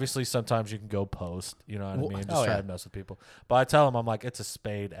obviously sometimes you can go post, you know what I mean, just try to mess with people. But I tell them I'm like it's a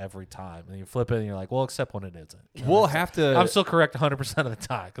spade every time, and you flip it and you're like, well, except when it isn't. You know, We'll it's- have to. I'm still correct 100% of the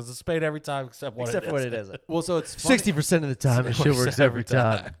time because it's spade every time except when Except it for when isn't. it isn't. well, so it's funny. 60% of the time, it shit works every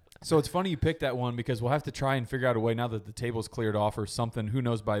time. So it's funny you picked that one because we'll have to try and figure out a way now that the table's cleared off or something. Who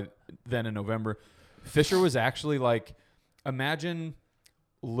knows by then in November. Fisher was actually like, imagine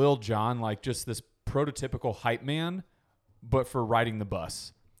Lil Jon, like just this prototypical hype man, but for riding the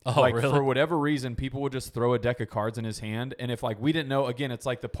bus. Oh, like really? for whatever reason, people would just throw a deck of cards in his hand. And if like we didn't know, again, it's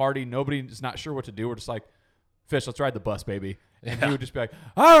like the party, nobody's not sure what to do. We're just like, Fish, let's ride the bus, baby. And he would just be like,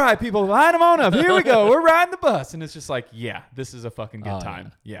 all right, people, line them on up. Here we go. We're riding the bus. And it's just like, yeah, this is a fucking good Oh,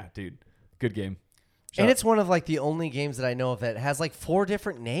 time. Yeah, dude. Good game. And it's one of like the only games that I know of that has like 4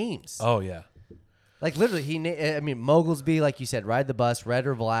 different names. Oh yeah. Like literally, Mogulsby, like you said, ride the bus, red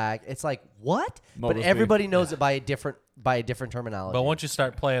or black. It's like what? But Mogulsby. everybody knows it by a different terminology. But once you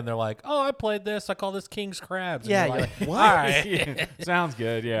start playing, they're like, "Oh, I played this. I call this King's Crabs." And Yeah, you're you're like, like, what? All right. Yeah, sounds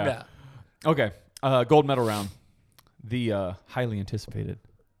good. Yeah. Yeah. Okay. Gold medal round. The highly anticipated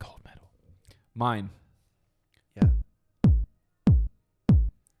gold medal. Mine. yeah.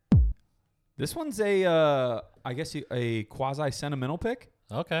 This one's I guess a quasi sentimental pick.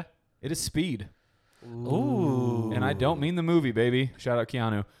 Okay. It is speed. Ooh. And I don't mean the movie, baby. Shout out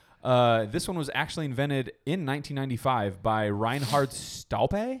Keanu. This one was actually invented in 1995 by Reinhard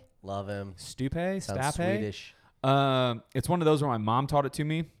Staupe. Love him. Stupe? Sounds Stape? Swedish. It's one of those where my mom taught it to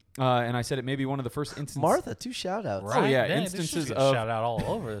me. And I said it may be one of the first instances. Martha, 2 shout-outs. Oh, yeah, Dang, instances this of- shout out all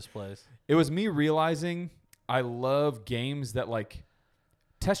over this place. It was me realizing I love games that like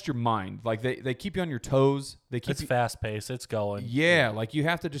test your mind. Like they keep you on your toes. They keep It's you, fast paced. It's going. yeah, like you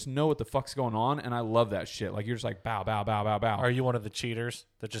have to just know what the fuck's going on, and I love that shit. Like you're just like bow, bow, bow, bow, bow. Are you one of the cheaters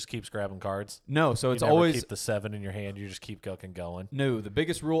that just keeps grabbing cards? No, so You it's never always keep the 7 in your hand. You just keep going. no. The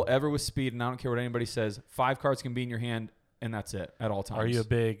biggest rule ever with speed, and I don't care what anybody says. 5 cards can be in your hand, and that's it at all times. Are you a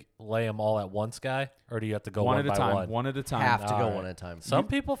big lay them all at once guy, or do you have to go one one at a by time? one? One at a time. Have to go Alright. one at a time. Some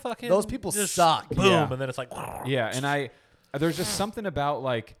people fucking Those people just suck. Boom, Yeah. and then it's like Yeah, and there's just something about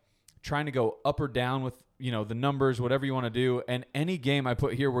like trying to go up or down with the numbers, whatever you want to do. And any game I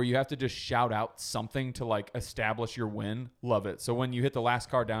put here where you have to just shout out something to like establish your win, love it. So when you hit the last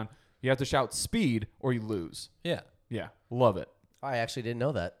card down, you have to shout speed or you lose. yeah, Yeah, love it. I actually didn't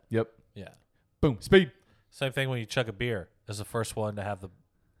know that. Yep. yeah. Boom, speed. Same thing when you chug a beer. Is the first one to have the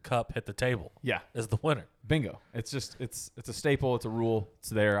cup hit the table Yeah, is the winner. bingo. It's just it's a staple. It's a rule. It's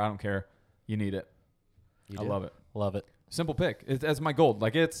there. I don't care. You need it. I love it. Love it. Simple pick. That's my gold.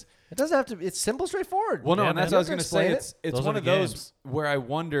 Like it's. It doesn't have to. It's simple, straightforward. Well, no, Yeah, and that's man. what I was You going can to say. explain It's Those one are of the those games. where I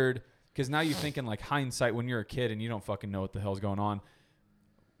wondered, because now you think in like hindsight when you're a kid and you don't fucking know what the hell's going on.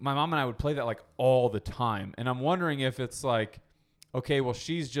 My mom and I would play that like all the time. And I'm wondering if it's like, okay, well,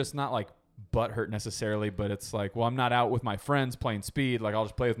 she's just not like butthurt necessarily, but it's like, well, I'm not out with my friends playing speed. Like I'll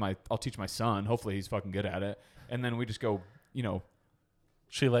just play with I'll teach my son. Hopefully he's fucking good at it. And then we just go,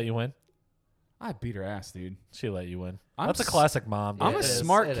 She let you win. I beat her ass, dude. She let you win. I'm That's a s- classic mom. I'm dude. a It is.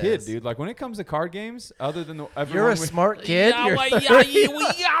 smart It kid, is. dude. Like when it comes to card games, other than You're everyone a smart kid. You're Yeah, 30.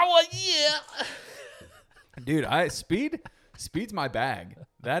 Dude, speed's my bag.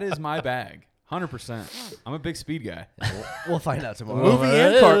 That is my bag. 100%. I'm a big speed guy. We'll find out tomorrow.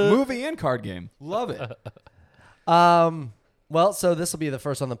 Movie and card game. Love it. Well, so this will be the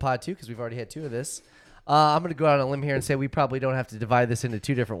first on the pod too, because we've already had 2 of this. I'm going to go out on a limb here and say we probably don't have to divide this into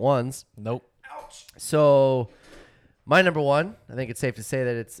 2 different ones. Nope. So, my number 1, I think it's safe to say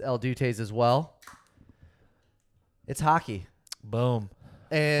that it's El Dute's as well. It's hockey. Boom.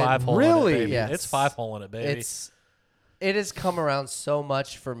 And 5-hole really, in it, baby. yes. It's 5-hole in it, baby. It has come around so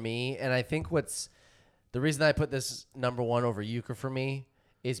much for me, and I think the reason I put this number 1 over euchre for me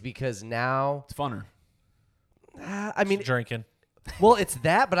is because now, It's funner. I mean, drinking. well, it's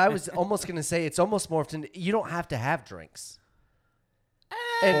that, but I was almost going to say it's almost morphed into, you don't have to have drinks.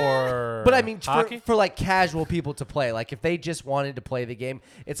 Or But I mean, hockey? for like casual people to play, like if they just wanted to play the game,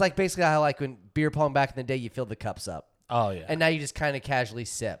 it's like basically how like when beer pong back in the day, you filled the cups up, Oh yeah. and now you just kind of casually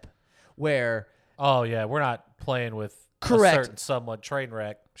sip. Where Oh yeah. We're not playing with Correct. a certain someone train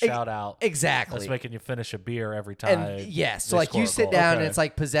wreck. Shout out. exactly, That's making you finish a beer every time. and yes, so they like you score a sit goal. down Okay. and it's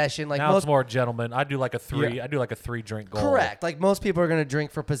like possession, like Now most it's more gentlemen. I do like a 3. Yeah. I do like a 3 drink goal. correct. Like most people are gonna drink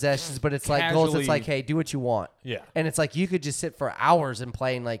for possessions, but it's like goals. It's Casually- like, hey, do what you want. Yeah. And it's like you could just sit for hours and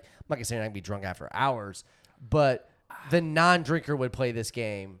play. And like I'm not gonna say I can be drunk after hours, but the non-drinker would play this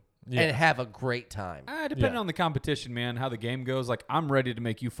game Yeah. and have a great time. Depending Yeah. on the competition, man, how the game goes, like I'm ready to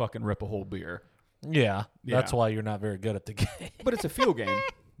make you fucking rip a whole beer. Yeah. That's Yeah. why you're not very good at the game. But it's a field game.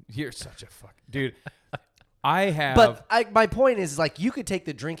 You're such a fuck. Dude, I have. But my point is, like, you could take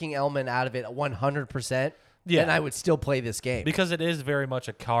the drinking element out of it 100%, Yeah. and I would still play this game. Because it is very much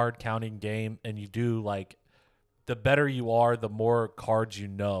a card counting game, and you do like the better you are, the more cards you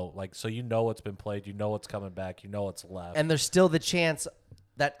know. Like, so you know what's been played, you know what's coming back, you know what's left. And there's still the chance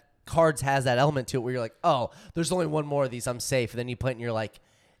that cards has that element to it where you're like, oh, there's only one more of these, I'm safe. And then you play it and you're like,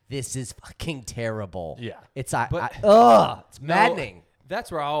 this is fucking terrible. Yeah. It's But- it's No, maddening. That's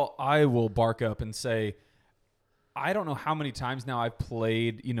where I will bark up and say, I don't know how many times now I've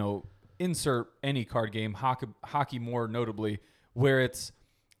played, insert any card game, hockey more notably, where it's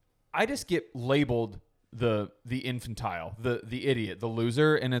I just get labeled the infantile, the idiot, the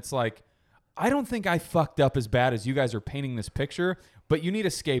loser, and it's like I don't think I fucked up as bad as you guys are painting this picture, but you need a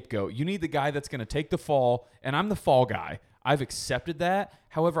scapegoat. You need the guy that's going to take the fall, and I'm the fall guy. I've accepted that.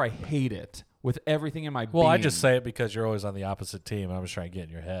 However, I hate it with everything in my being. well, I just say it because you're always on the opposite team. I'm just trying to get in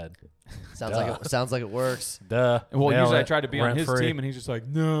your head. Sounds like it works. Duh. Well, Nail usually I it. try to be on his Rent-free. team, and he's just like,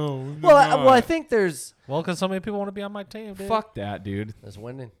 no. Well, I think there's Well, because so many people want to be on my team, dude. fuck that, dude.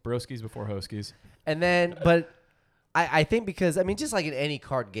 winning. Broskies before Hoskies. And then, but I think because, I mean, just like in any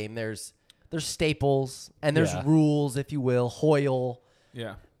card game, there's staples and there's Yeah. rules, if you will, Hoyle.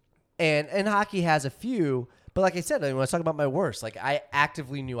 Yeah. And hockey has a few, But like I said, when I was talking about my worst, like I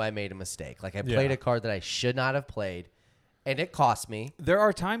actively knew I made a mistake. Like I played Yeah. a card that I should not have played, and it cost me. There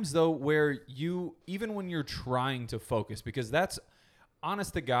are times though where you, even when you're trying to focus, because that's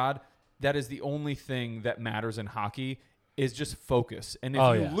honest to God, that is the only thing that matters in hockey is just focus. And if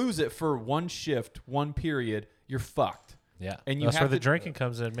you lose it for one shift, one period, you're fucked. Yeah, And you that's have where the to- drinking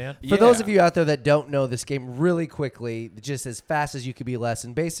comes in, man. For those of you out there that don't know this game really quickly, just as fast as you could be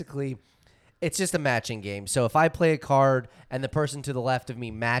lessened, basically, it's just a matching game. So if I play a card and the person to the left of me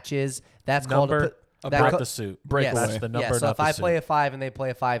matches, that's called Number a break the suit. Breakaway. That's the number. Yeah, so not if the I suit. play a 5 and they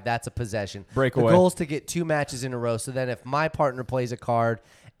play a 5, that's a possession. Breakaway. The goal is to get 2 matches in a row. So then if my partner plays a card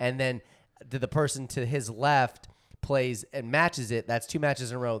and then the person to his left plays and matches it, that's 2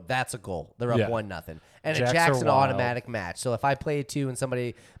 matches in a row. That's a goal. They're up 1-0. And Jacks a jack's are an wild. automatic match. So if I play a 2 and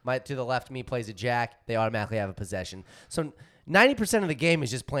somebody to the left of me plays a jack, they automatically have a possession. So 90% of the game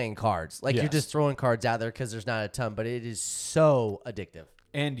is just playing cards. Like you're Yes. just throwing cards out there because there's not a ton, but it is so addictive.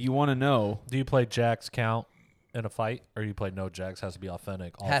 And you want to know, Do you play jacks count in a fight, or you play no jacks? Has to be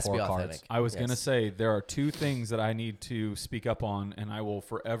authentic. All Has to 4 be cards. authentic. I was Yes. going to say there are 2 things that I need to speak up on, and I will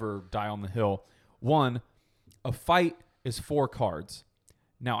forever die on the hill. One, a fight is 4 cards.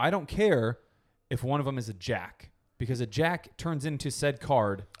 Now, I don't care if one of them is a jack, because a jack turns into said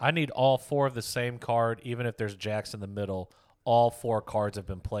card. I need all 4 of the same card, even if there's jacks in the middle. All 4 cards have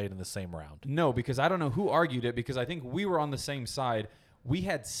been played in the same round. No, because I don't know who argued it, because I think we were on the same side. We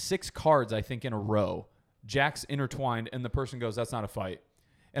had 6 cards, I think, in a row. Jacks intertwined, and the person goes, that's not a fight.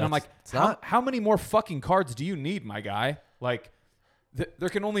 And I'm like, how many more fucking cards do you need, my guy? Like, there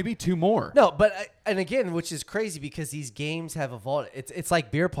can only be 2 more. No, but and again, which is crazy because these games have evolved. It's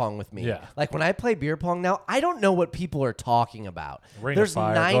like beer pong with me. Yeah. Like when I play beer pong now, I don't know what people are talking about. Ring of There's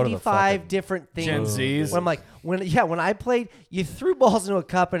Fire, go to the 95 fucking different things. Gen Zs. When I'm like, when I played, you threw balls into a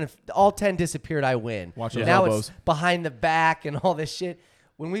cup and if all 10 disappeared, I win. Watch those now elbows. it's behind the back and all this shit.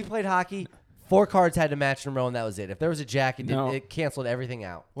 When we played hockey, 4 cards had to match in a row and that was it. If there was a jack, it canceled everything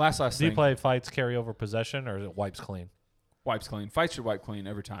out. Last Do thing. you play fights carry over possession, or is it wipes clean? Wipes clean. Fights should wipe clean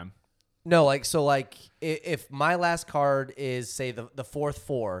every time. No, if my last card is say the 4th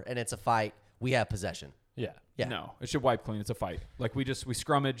 4 and it's a fight, we have possession. Yeah. Yeah. No, it should wipe clean. It's a fight. Like we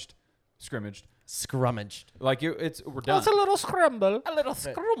scrimmaged. Scrummaged. Like we're done. little scramble. A little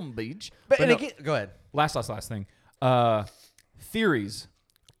scrummage. But and no, again, go ahead. last thing. Theories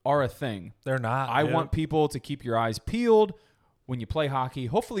are a thing. They're not. I dude. want people to keep your eyes peeled when you play hockey.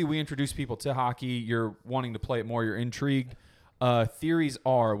 Hopefully, we introduce people to hockey. You're wanting to play it more. You're intrigued. Theories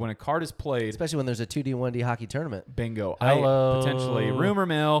are when a card is played. Especially when there's a 2D, 1D hockey tournament. Bingo. Hello. Potentially rumor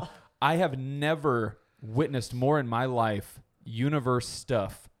mill. I have never witnessed more in my life universe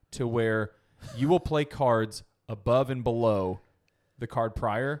stuff to where you will play cards above and below the card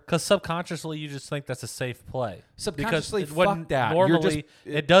prior. Because subconsciously, you just think that's a safe play. Subconsciously, because fuck that. You're Normally, just-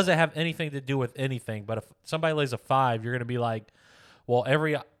 it doesn't have anything to do with anything. But if somebody lays a 5, you're going to be like, well,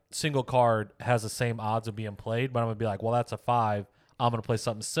 every single card has the same odds of being played. But I'm going to be like, well, that's a 5. I'm going to play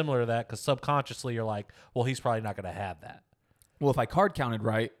something similar to that because subconsciously, you're like, well, he's probably not going to have that. Well, if I card counted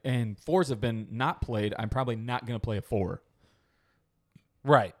right and 4s have been not played, I'm probably not going to play a 4.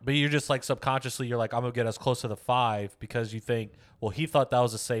 Right. But you're just like subconsciously, you're like, I'm going to get as close to the 5 because you think, well, he thought that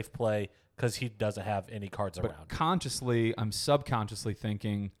was a safe play because he doesn't have any cards But around. consciously, I'm subconsciously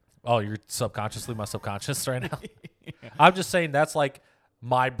thinking, Oh, you're subconsciously my subconscious right now? I'm just saying that's like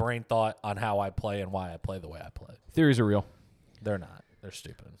my brain thought on how I play and why I play the way I play. theories are real. They're not. They're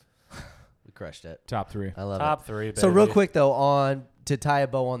stupid. We crushed it. Top 3. I love Top it. 3, baby. So real quick though, to tie a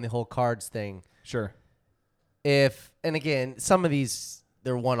bow on the whole cards thing. Sure. And again, some of these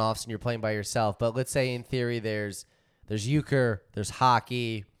they're one-offs and you're playing by yourself. But let's say in theory there's euchre, there's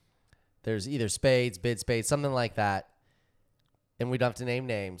hockey, there's either spades, bid spades, something like that. And we don't have to name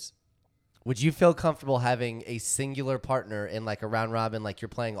names. Would you feel comfortable having a singular partner in like a round robin, like you're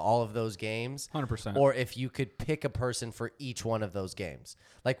playing all of those games? 100%. Or if you could pick a person for each one of those games,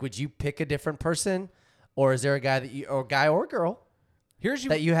 like would you pick a different person, or is there a guy or girl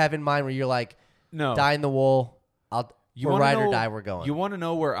that you have in mind where you're like, No. die in the wool, we're ride or die, we're going. You want to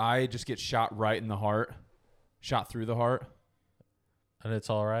know where I just get shot right in the heart? Shot through the heart? And it's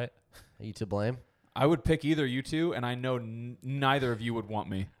all right. Are you to blame? I would pick either you two, and I know neither of you would want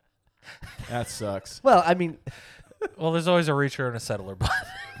me. That sucks. Well, I mean, Well, there's always a reacher and a settler, but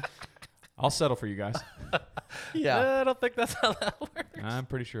I'll settle for you guys. yeah. I don't think that's how that works. I'm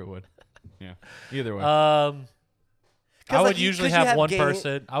pretty sure it would. Yeah. Either way. I would like, usually 'cause you have have one game-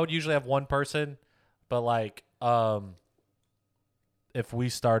 person. I would usually have one person, but like, if we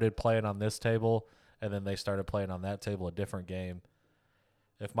started playing on this table and then they started playing on that table, a different game,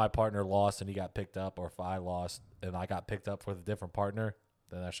 If my partner lost and he got picked up, or if I lost and I got picked up with a different partner,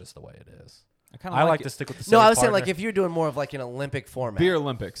 then that's just the way it is. I like it. to stick with the same No, I was saying partner. like if you're doing more of like an Olympic format. Beer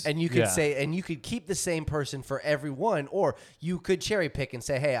Olympics. And you could Yeah. say, and you could keep the same person for everyone, or you could cherry pick and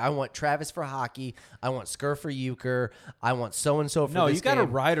say, hey, I want Travis for hockey, I want Skur for euchre, I want so and so for No, this you got to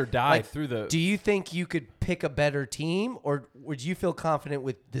game. ride or die Like, through the. Do you think you could pick a better team, or would you feel confident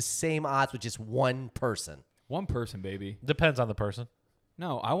with the same odds with just one person? One person, baby. Depends on the person.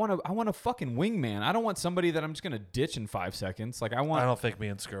 No, I want a fucking wingman. I don't want somebody that I'm just gonna ditch in 5 seconds. Like I want. I don't think me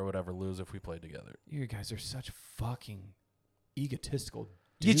and Skur would ever lose if we played together. You guys are such fucking egotistical.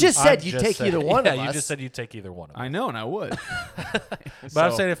 You dudes. just said I'm you'd just take saying- either one yeah, of us. you just said you'd take either one of us. I know, and I would. But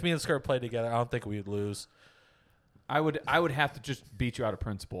I'm saying if me and Skur played together, I don't think we'd lose. I would have to just beat you out of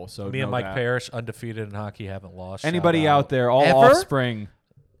principle. So Me and know Mike that. Parrish, undefeated in hockey, haven't lost. Anybody Shout out there, all Ever? offspring,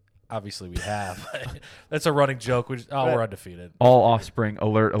 Obviously, we have. That's a running joke. We're undefeated. all offspring,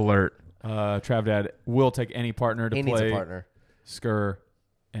 alert, alert. Travdad will take any partner to He play needs a partner. Skur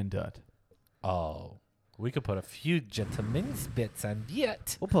and Dud. Oh, we could put a few gentlemen's bits on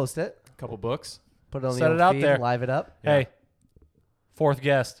yet. We'll post it. Couple books. Put it on Set the old it out feed, there. live it up. Hey, fourth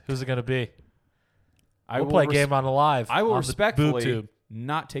guest. Who's it going to be? We'll will play a res- game on the live. I will on the respectfully BoobTube.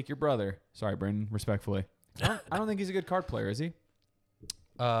 not take your brother. Sorry, Brandon. Respectfully. I don't think he's a good card player, is he?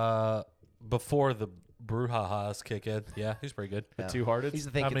 Before the brouhahas kick in. Yeah, he's pretty good. Yeah. Two-hearted. He's a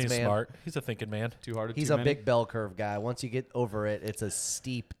I thinking mean, he's man. smart. He's a thinking man. Two-hearted. He's too a many? big bell curve guy. Once you get over it, it's a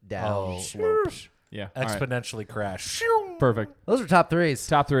steep down Oh. slope. Yeah. All right. Exponentially crash. Perfect. Those are top threes.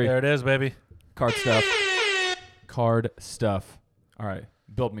 Top three. There it is, baby. Card stuff. Card stuff. All right.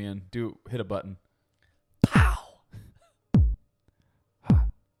 Build me in. Hit a button. Pow. Hot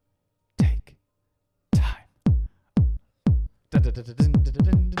take time.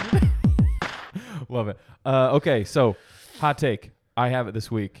 Love it. Okay, so hot take. I have it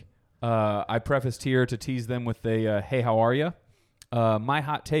this week. I prefaced here to tease them with a hey, how are you? My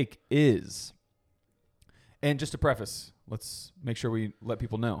hot take is, and just to preface, let's make sure we let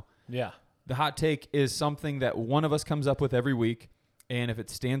people know. Yeah. The hot take is something that one of us comes up with every week, and if it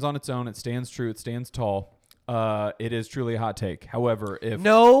stands on its own, it stands true, it stands tall. It is truly a hot take. However, if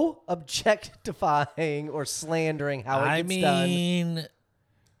No objectifying or slandering how I it gets done. mean,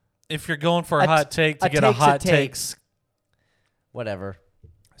 if you're going for a A hot take to a get a take's a hot take. takes Whatever.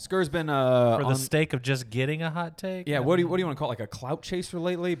 Skur's been for the on- stake of just getting a hot take. yeah, what do you want to call it? Like a clout chaser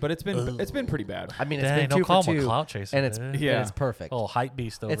lately? But it's been pretty bad. I mean, it's Dang, been don't 2 call for him a 2, clout chaser, and it's dude. Yeah. and it's perfect. Oh, hype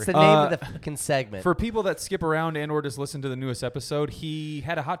beast over It's the here. name of the fucking segment. For people that skip around and or just listen to the newest episode, he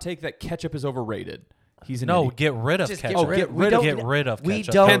had a hot take that ketchup is overrated. He's an No, idiot. get rid of Just ketchup. get rid- get we rid of- don't- Get rid of we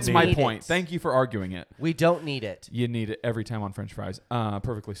ketchup. don't Hence my need point. it. Thank you for arguing it. We don't need it. You need it every time on French fries.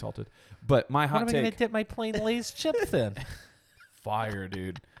 Perfectly salted. But my What hot am I going to take, dip my plain Lay's chips in? fire,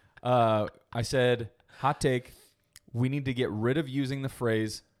 dude. I said, hot take, we need to get rid of using the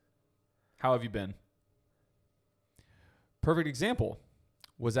phrase, how have you been? Perfect example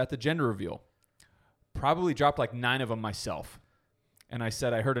was at the gender reveal. Probably dropped like 9 of them myself. And I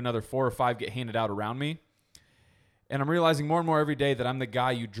said I heard another 4 or 5 get handed out around me. And I'm realizing more and more every day that I'm the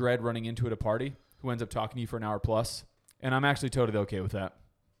guy you dread running into at a party who ends up talking to you for an hour plus. And I'm actually totally okay with that.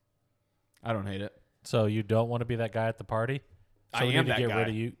 I don't hate it. So you don't want to be that guy at the party? So I we am need to that get rid guy.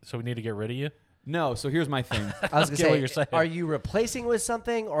 of you. So we need to get rid of you? No, so here's my thing. I was get what gonna you're say, saying. are you replacing with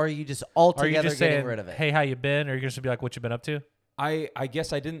something, or are you just Are you altogether just getting saying, rid of it? hey, how you been? Or are you just be like, what you been up to? I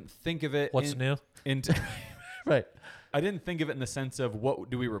guess I didn't think of it What's new? into Right. I didn't think of it in the sense of what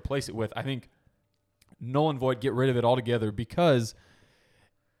do we replace it with. I think null and void, get rid of it altogether, because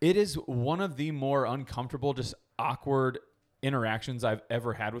it is one of the more uncomfortable, just awkward interactions I've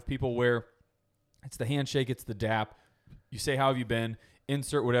ever had with people, where it's the handshake, it's the dap. You say, how have you been?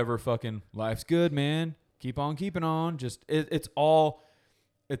 Insert whatever fucking life's good, man. Keep on keeping on. Just it's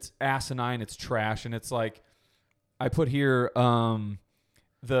asinine, it's trash, and it's like I put here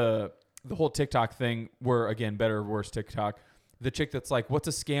the whole TikTok thing, where again, better or worse TikTok. The chick that's like, what's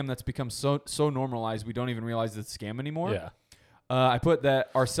a scam that's become so normalized we don't even realize it's a scam anymore? Yeah. I put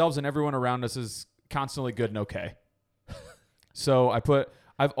that ourselves and everyone around us is constantly good and okay. So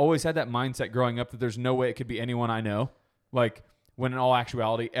I've always had that mindset growing up that there's no way it could be anyone I know. Like, when in all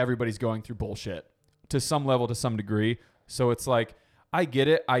actuality, everybody's going through bullshit to some level, to some degree. So it's like, I get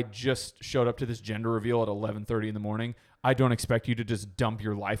it. I just showed up to this gender reveal at 11:30 in the morning. I don't expect you to just dump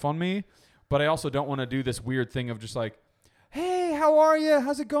your life on me. But I also don't want to do this weird thing of just like, hey, how are you?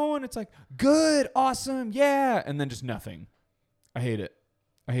 How's it going? It's like, good, awesome, yeah. And then just nothing. I hate it.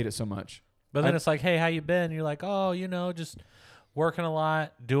 I hate it so much. But then it's like, hey, how you been? You're like, oh, just Working a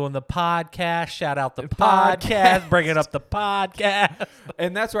lot, doing the podcast. Shout out the podcast, bringing up the podcast.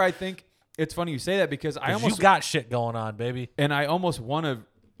 And that's where I think it's funny you say that because I almost you got shit going on, baby. and I almost want to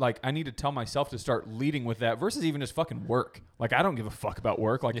like I need to tell myself to start leading with that versus even just fucking work. Like I don't give a fuck about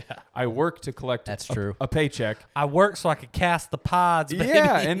work. Like I work to collect That's true. a paycheck. I work so I could cast the pods, baby.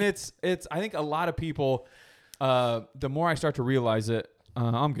 Yeah, and it's I think a lot of people the more I start to realize it,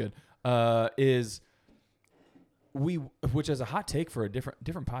 I'm good. Is which is a hot take for a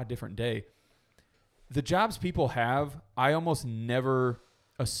different pod, different day. The jobs people have, I almost never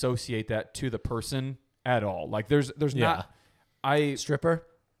associate that to the person at all. Like there's not Stripper?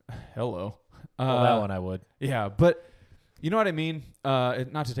 hello. Well, that one I would. Yeah, but you know what I mean?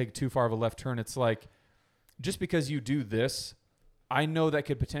 Not to take too far of a left turn, it's like just because you do this, I know that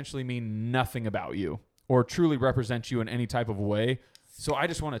could potentially mean nothing about you or truly represent you in any type of way. So I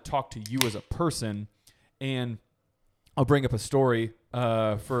just want to talk to you as a person, and I'll bring up a story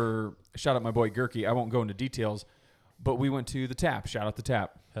for shout out my boy Gurky. I won't go into details, but we went to the Tap. Shout out the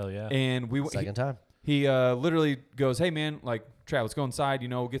Tap. Hell yeah. And we Second time. He literally goes, "Hey man, like Trav, let's go inside. You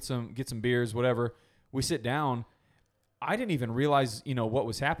know, get some beers, whatever." We sit down. I didn't even realize what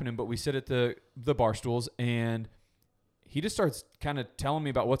was happening, but we sit at the bar stools, and he just starts kind of telling me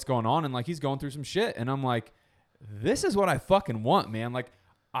about what's going on, and like he's going through some shit, and I'm like, "This is what I fucking want, man." Like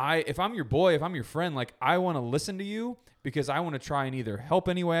if I'm your boy, if I'm your friend, like I want to listen to you because I want to try and either help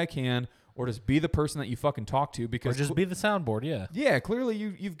any way I can or just be the person that you fucking talk to because Or just be the soundboard, yeah. yeah, clearly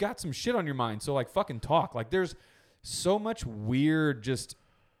you've got some shit on your mind. So like fucking talk. Like there's so much weird just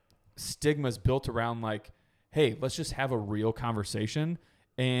stigmas built around like, hey, let's just have a real conversation,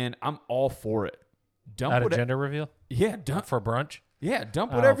 and I'm all for it. At a gender reveal? Yeah, dump For brunch?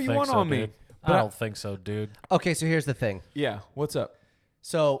 dump I whatever don't you think want so, on me. dude. But I don't think so, dude. Okay, so here's the thing. Yeah, what's up?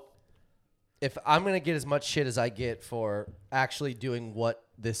 So if I'm going to get as much shit as I get for actually doing what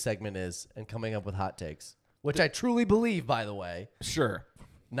this segment is and coming up with hot takes, which I truly believe, by the way, Sure.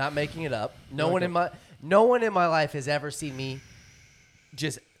 not making it up. No one in my life has ever seen me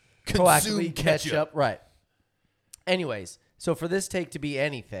just proactively catch up. Right. Anyways, so for this take to be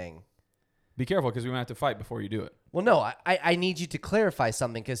anything, Be careful because we might have to fight before you do it. well, no, I need you to clarify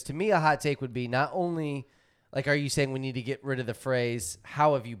something because to me a hot take would be not only like, are you saying we need to get rid of the phrase,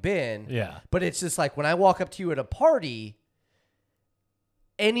 how have you been? Yeah. But it's just like when I walk up to you at a party,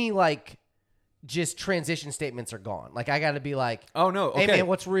 any like just transition statements are gone. Like I got to be like, Oh no. Okay. hey man,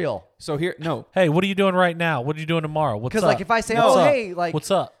 what's real? So here, no, Hey, what are you doing right now? What are you doing tomorrow? What's up? Because like if I say, What's oh up? hey, like What's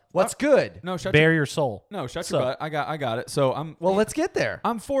up? what's good? no, shut Bare your soul. your, no, shut What's your up? butt. I got it. So Well, let's get there.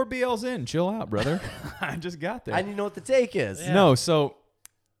 I'm 4 BLs in. Chill out, brother. I just got there. I need to know what the take is. Yeah. No, so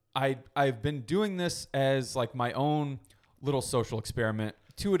I've been doing this as like my own little social experiment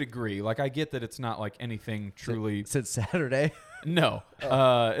to a degree. Like I get that it's not like anything truly. Since Saturday. No,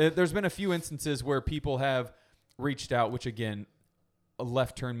 there's been a few instances where people have reached out, which again, a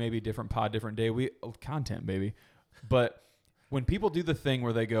left turn, maybe different pod, different day. Content, baby. But when people do the thing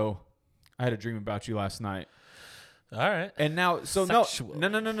where they go, "I had a dream about you last night," All right. and now, so Sexual.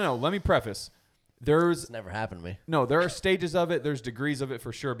 no. Let me preface. There's It's never happened to me. No, there are stages of it. There's degrees of it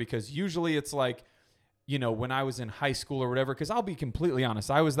for sure because usually it's like, when I was in high school or whatever, because I'll be completely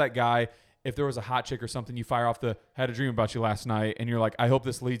honest. I was that guy, if there was a hot chick or something, you fire off had a dream about you last night, and you're like, I hope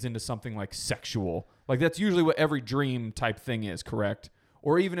this leads into something like sexual. Like that's usually what every dream type thing is, correct?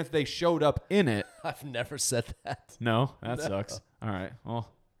 Or even if they showed up in it. I've never said that. No, that sucks. All right. Well,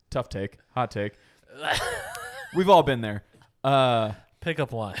 tough take. Hot take. We've all been there.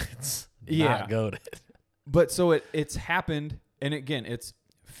 Pickup lines. Yeah. Not goated. But so it's happened, and again, it's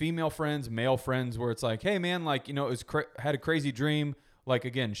female friends, male friends, where it's like, hey man, like it was had a crazy dream. Like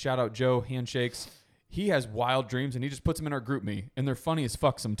again, shout out Joe, handshakes. He has wild dreams, and he just puts them in our group me, and they're funny as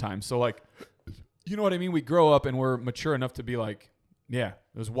fuck sometimes. So like, you know what I mean? We grow up and we're mature enough to be like, yeah,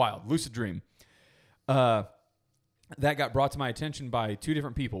 it was wild, lucid dream. That got brought to my attention by two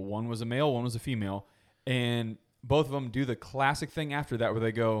different people. One was a male, one was a female, and both of them do the classic thing after that where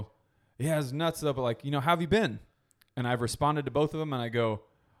they go, yeah, it's nuts though, but like, how have you been? And I've responded to both of them, and I go,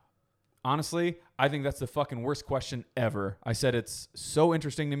 honestly, I think that's the fucking worst question ever. I said it's so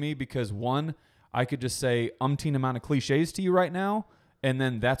interesting to me because one, I could just say umpteen amount of cliches to you right now, and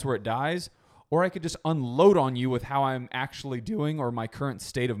then that's where it dies. Or I could just unload on you with how I'm actually doing or my current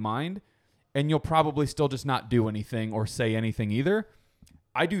state of mind, and you'll probably still just not do anything or say anything either.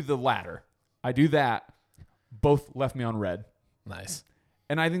 I do the latter. I do that. Both left me on red. Nice.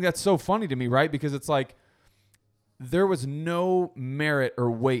 And I think that's so funny to me, right? Because it's like there was no merit or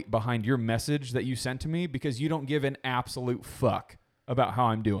weight behind your message that you sent to me because you don't give an absolute fuck about how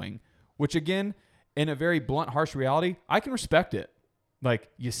I'm doing. Which again, in a very blunt, harsh reality, I can respect it. Like,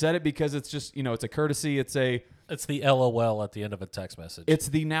 you said it because it's just, it's a courtesy. It's the LOL at the end of a text message. It's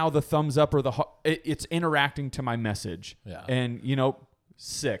the thumbs up or it's interacting to my message. Yeah. And,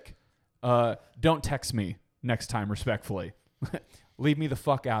 sick. Don't text me next time, respectfully. Leave me the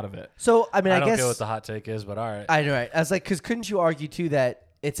fuck out of it. So, I mean, I don't guess get what the hot take is, but all right. I know, right? I was like, because couldn't you argue, too, that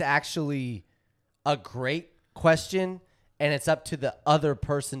it's actually a great question and it's up to the other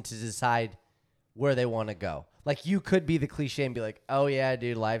person to decide where they want to go? Like, you could be the cliche and be like, oh, yeah,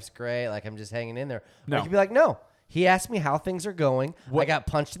 dude, life's great. Like, I'm just hanging in there. No. Or you could be like, no. He asked me how things are going. What? I got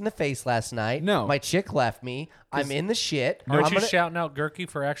punched in the face last night. No. My chick left me. I'm in the shit. Aren't you shouting out Gurky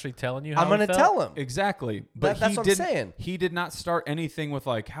for actually telling you how I'm going to felt? tell him. Exactly. But That's he what I'm didn't, saying. He did not start anything with,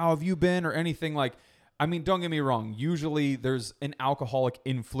 like, how have you been or anything like. I mean, don't get me wrong. Usually there's an alcoholic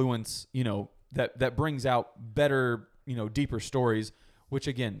influence, that brings out better, deeper stories, which,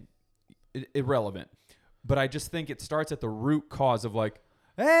 again, irrelevant. But I just think it starts at the root cause of, like,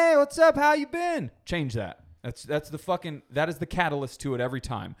 hey, what's up? How you been? Change that. That is the catalyst to it every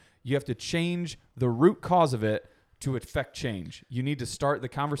time. You have to change the root cause of it to affect change. You need to start the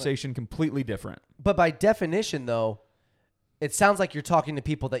conversation completely different. But by definition, though, it sounds like you're talking to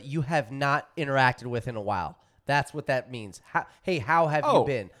people that you have not interacted with in a while. That's what that means. How have you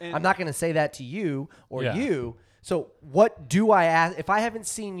been? I'm not going to say that to you or you. So what do I ask? If I haven't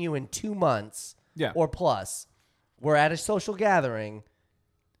seen you in 2 months or plus, we're at a social gathering,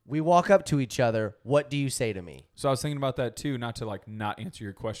 we walk up to each other, what do you say to me? So I was thinking about that too, not to not answer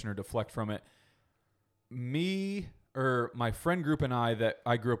your question or deflect from it. Me or my friend group and I that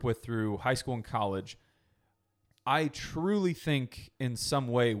I grew up with through high school and college, I truly think in some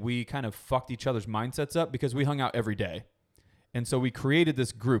way we kind of fucked each other's mindsets up because we hung out every day. And so we created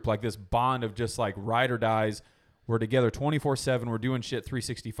this group, like this bond of just like ride or dies. We're together 24/7. We're doing shit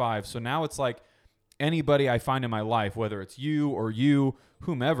 365. So now it's like anybody I find in my life, whether it's you,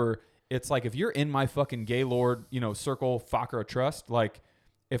 whomever, it's like if you're in my fucking Gaylord, circle, fuck or trust, like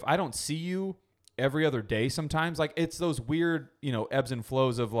if I don't see you every other day sometimes, like it's those weird, ebbs and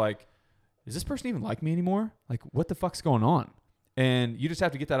flows of like, is this person even like me anymore? Like what the fuck's going on? And you just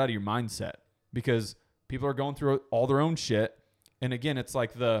have to get that out of your mindset because people are going through all their own shit. And again, it's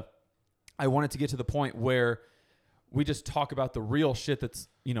like I want it to get to the point where we just talk about the real shit that's,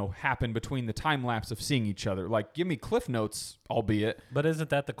 happened between the time lapse of seeing each other. Like, give me cliff notes, albeit. But isn't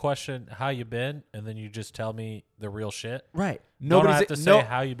that the question, how you been? And then you just tell me the real shit? Right. Don't I have to say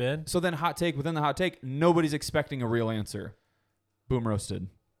how you been? So then hot take within the hot take, nobody's expecting a real answer. Boom roasted.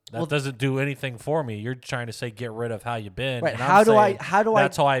 That doesn't do anything for me. You're trying to say get rid of how you been. Right. And How do I?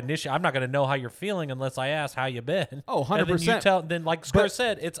 That's how I initiate. I'm not going to know how you're feeling unless I ask how you been. Oh, 100%. And then you tell. Then, like Square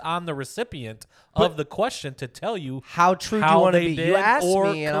said, it's on the recipient of the question to tell you how true do you want to be? You asked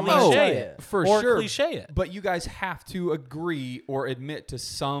or me, and I'm going to say it. For or sure. cliche it. But you guys have to agree or admit to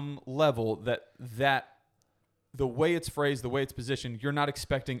some level that the way it's phrased, the way it's positioned, you're not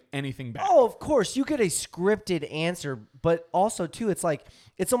expecting anything back. Oh, of course. You get a scripted answer, but also, too, it's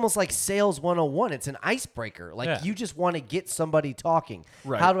almost like sales 101. It's an icebreaker. Like, you just want to get somebody talking.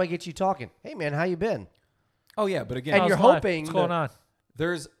 Right. How do I get you talking? Hey, man, how you been? Oh, yeah, but again... And you're hoping... What's going on?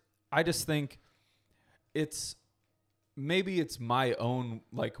 I just think maybe it's my own,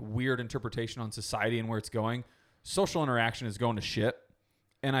 like, weird interpretation on society and where it's going. Social interaction is going to shit.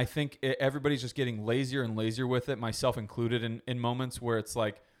 And I think everybody's just getting lazier and lazier with it, myself included, in moments where it's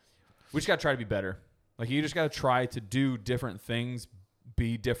like, we just got to try to be better. Like, you just got to try to do different things,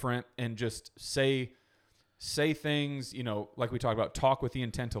 be different, and just say things, like we talked about, talk with the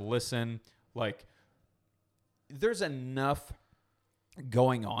intent to listen. Like, there's enough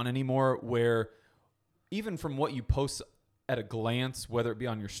going on anymore where even from what you post at a glance, whether it be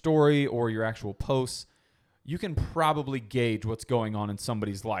on your story or your actual posts, you can probably gauge what's going on in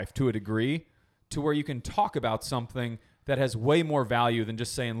somebody's life to a degree to where you can talk about something that has way more value than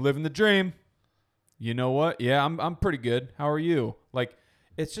just saying, living the dream. You know what? Yeah, I'm pretty good. How are you? Like,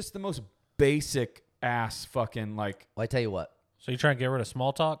 it's just the most basic ass fucking like. Well, I tell you what. So you trying to get rid of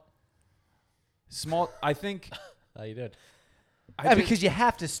small talk? I think. Oh, you did. Because you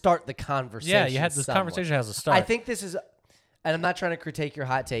have to start the conversation. Yeah, you had this conversation has to start. I think this is... And I'm not trying to critique your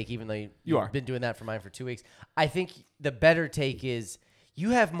hot take, even though you've been doing that for mine for 2 weeks. I think the better take is you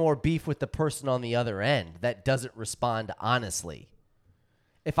have more beef with the person on the other end that doesn't respond honestly.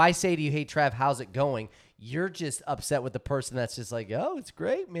 If I say to you, hey, Trav, how's it going? You're just upset with the person that's just like, oh, it's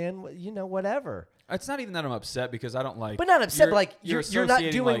great, man. Whatever. It's not even that I'm upset because I don't like... But not upset, but like you're not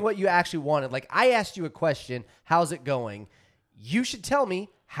doing like, what you actually wanted. Like, I asked you a question, how's it going? You should tell me,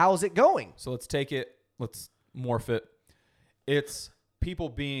 how's it going? So let's morph it. It's people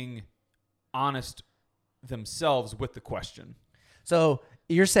being honest themselves with the question. So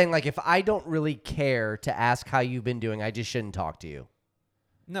you're saying, like, if I don't really care to ask how you've been doing, I just shouldn't talk to you.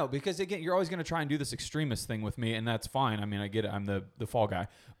 No, because again, you're always going to try and do this extremist thing with me, and that's fine. I mean, I get it. I'm the fall guy.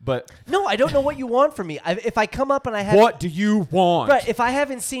 But No, I don't know what you want from me. If I come up and I have what do you want? right, if I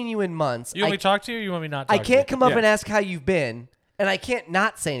haven't seen you in months, You want me to talk to you or you want me not to I talk can't to you? come up Yeah. and ask how you've been, and I can't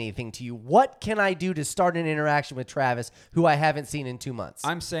not say anything to you. What can I do to start an interaction with Travis, who I haven't seen in 2 months?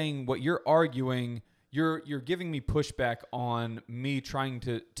 I'm saying what you're arguing. You're giving me pushback on me trying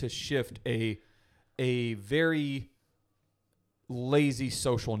to shift a very lazy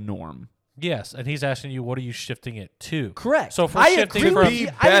social norm. Yes, and he's asking you, what are you shifting it to? Correct. So if we're I shifting agree from with you.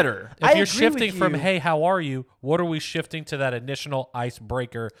 Be better. if I you're agree shifting with from you. hey, how are you? What are we shifting to that initial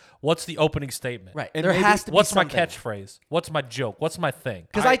icebreaker? What's the opening statement? Right. And there maybe- has to be What's my something. catchphrase? What's my joke? What's my thing?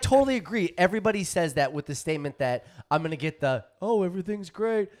 Because I totally agree. Everybody says that with the statement that I'm going to get the, oh, everything's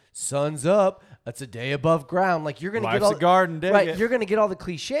great, sun's up, it's a day above ground. Like, you're going to get Life's all a garden, dig right? it. You're going to get all the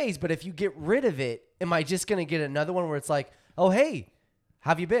cliches, but if you get rid of it, am I just going to get another one where it's like, oh, hey,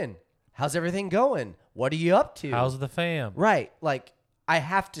 how have you been? How's everything going? What are you up to? How's the fam? Right. Like, I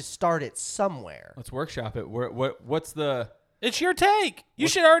have to start it somewhere. Let's workshop it. What's the? It's your take. You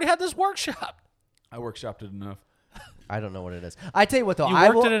should already have this workshop. I workshopped it enough. I don't know what it is. I tell you what, though, You I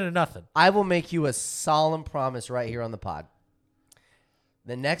worked will, it into nothing. I will make you a solemn promise right here on the pod.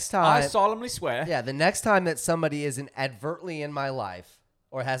 The next I time, solemnly swear. yeah, the next time that somebody isn't advertently in my life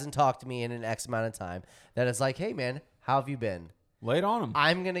or hasn't talked to me in an X amount of time, that is like, hey, man, how have you been? Lay it on them.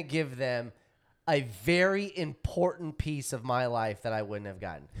 I'm going to give them a very important piece of my life that I wouldn't have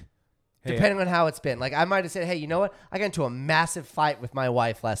gotten. Hey, Depending on how it's been. Like, I might have said, hey, you know what? I got into a massive fight with my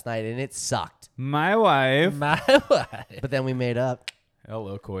wife last night, and it sucked. My wife. My wife. But then we made up.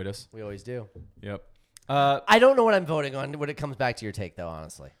 Hello, coitus. We always do. Yep. I don't know what I'm voting on when it comes back to your take, though,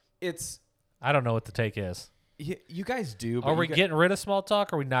 honestly. It's I don't know what the take is. you guys do. But Are we you getting rid of small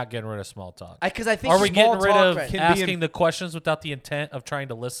talk or are we not getting rid of small talk? Because I think Are we small getting rid talk of right- can be asking the questions without the intent of trying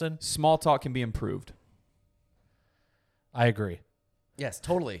to listen? small talk can be improved. I agree. Yes,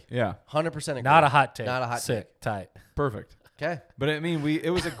 totally. Yeah. 100% agree. Not a hot take. Not a hot Sick. Tight. Perfect. Okay. But I mean, it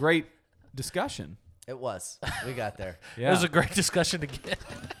was a great discussion. It was. We got there. Yeah. It was a great discussion to get.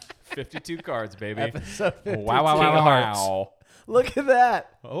 52 cards, baby. Episode 52. Wow, wow, King wow, of Hearts. wow. Look at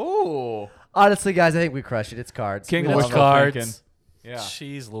that. Oh. Honestly, guys, I think we crushed it. It's cards. King We of don't Wishful know. cards. thinking. Yeah.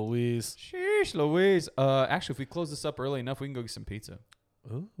 Jeez Louise. Sheesh, Louise. Actually, if we close this up early enough, we can go get some pizza.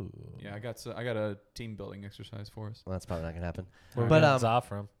 Ooh. Yeah, I got a team building exercise for us. Well, that's probably not going to happen. Where But, we um, Za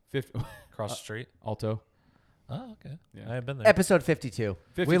from? 50, Across the street? Alto. Oh, okay. Yeah. I haven't been there. Episode 52.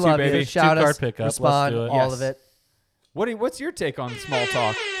 52, we love baby. you. Shout Two-card us. pickup. Let's Respond. do it. All Yes. of it. What's your take on small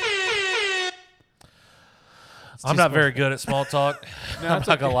talk? I'm not very good at small talk. No, I'm it's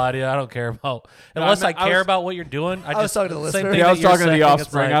not gonna okay. lie to you. I don't care about No, unless I I was- care about what you're doing. I was just talking to the same listener. thing Yeah, I that was you're talking to the saying, it's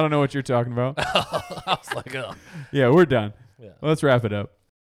offspring. like- I don't know what you're talking about. I was like, oh. Yeah, we're done. Yeah. Let's wrap it up.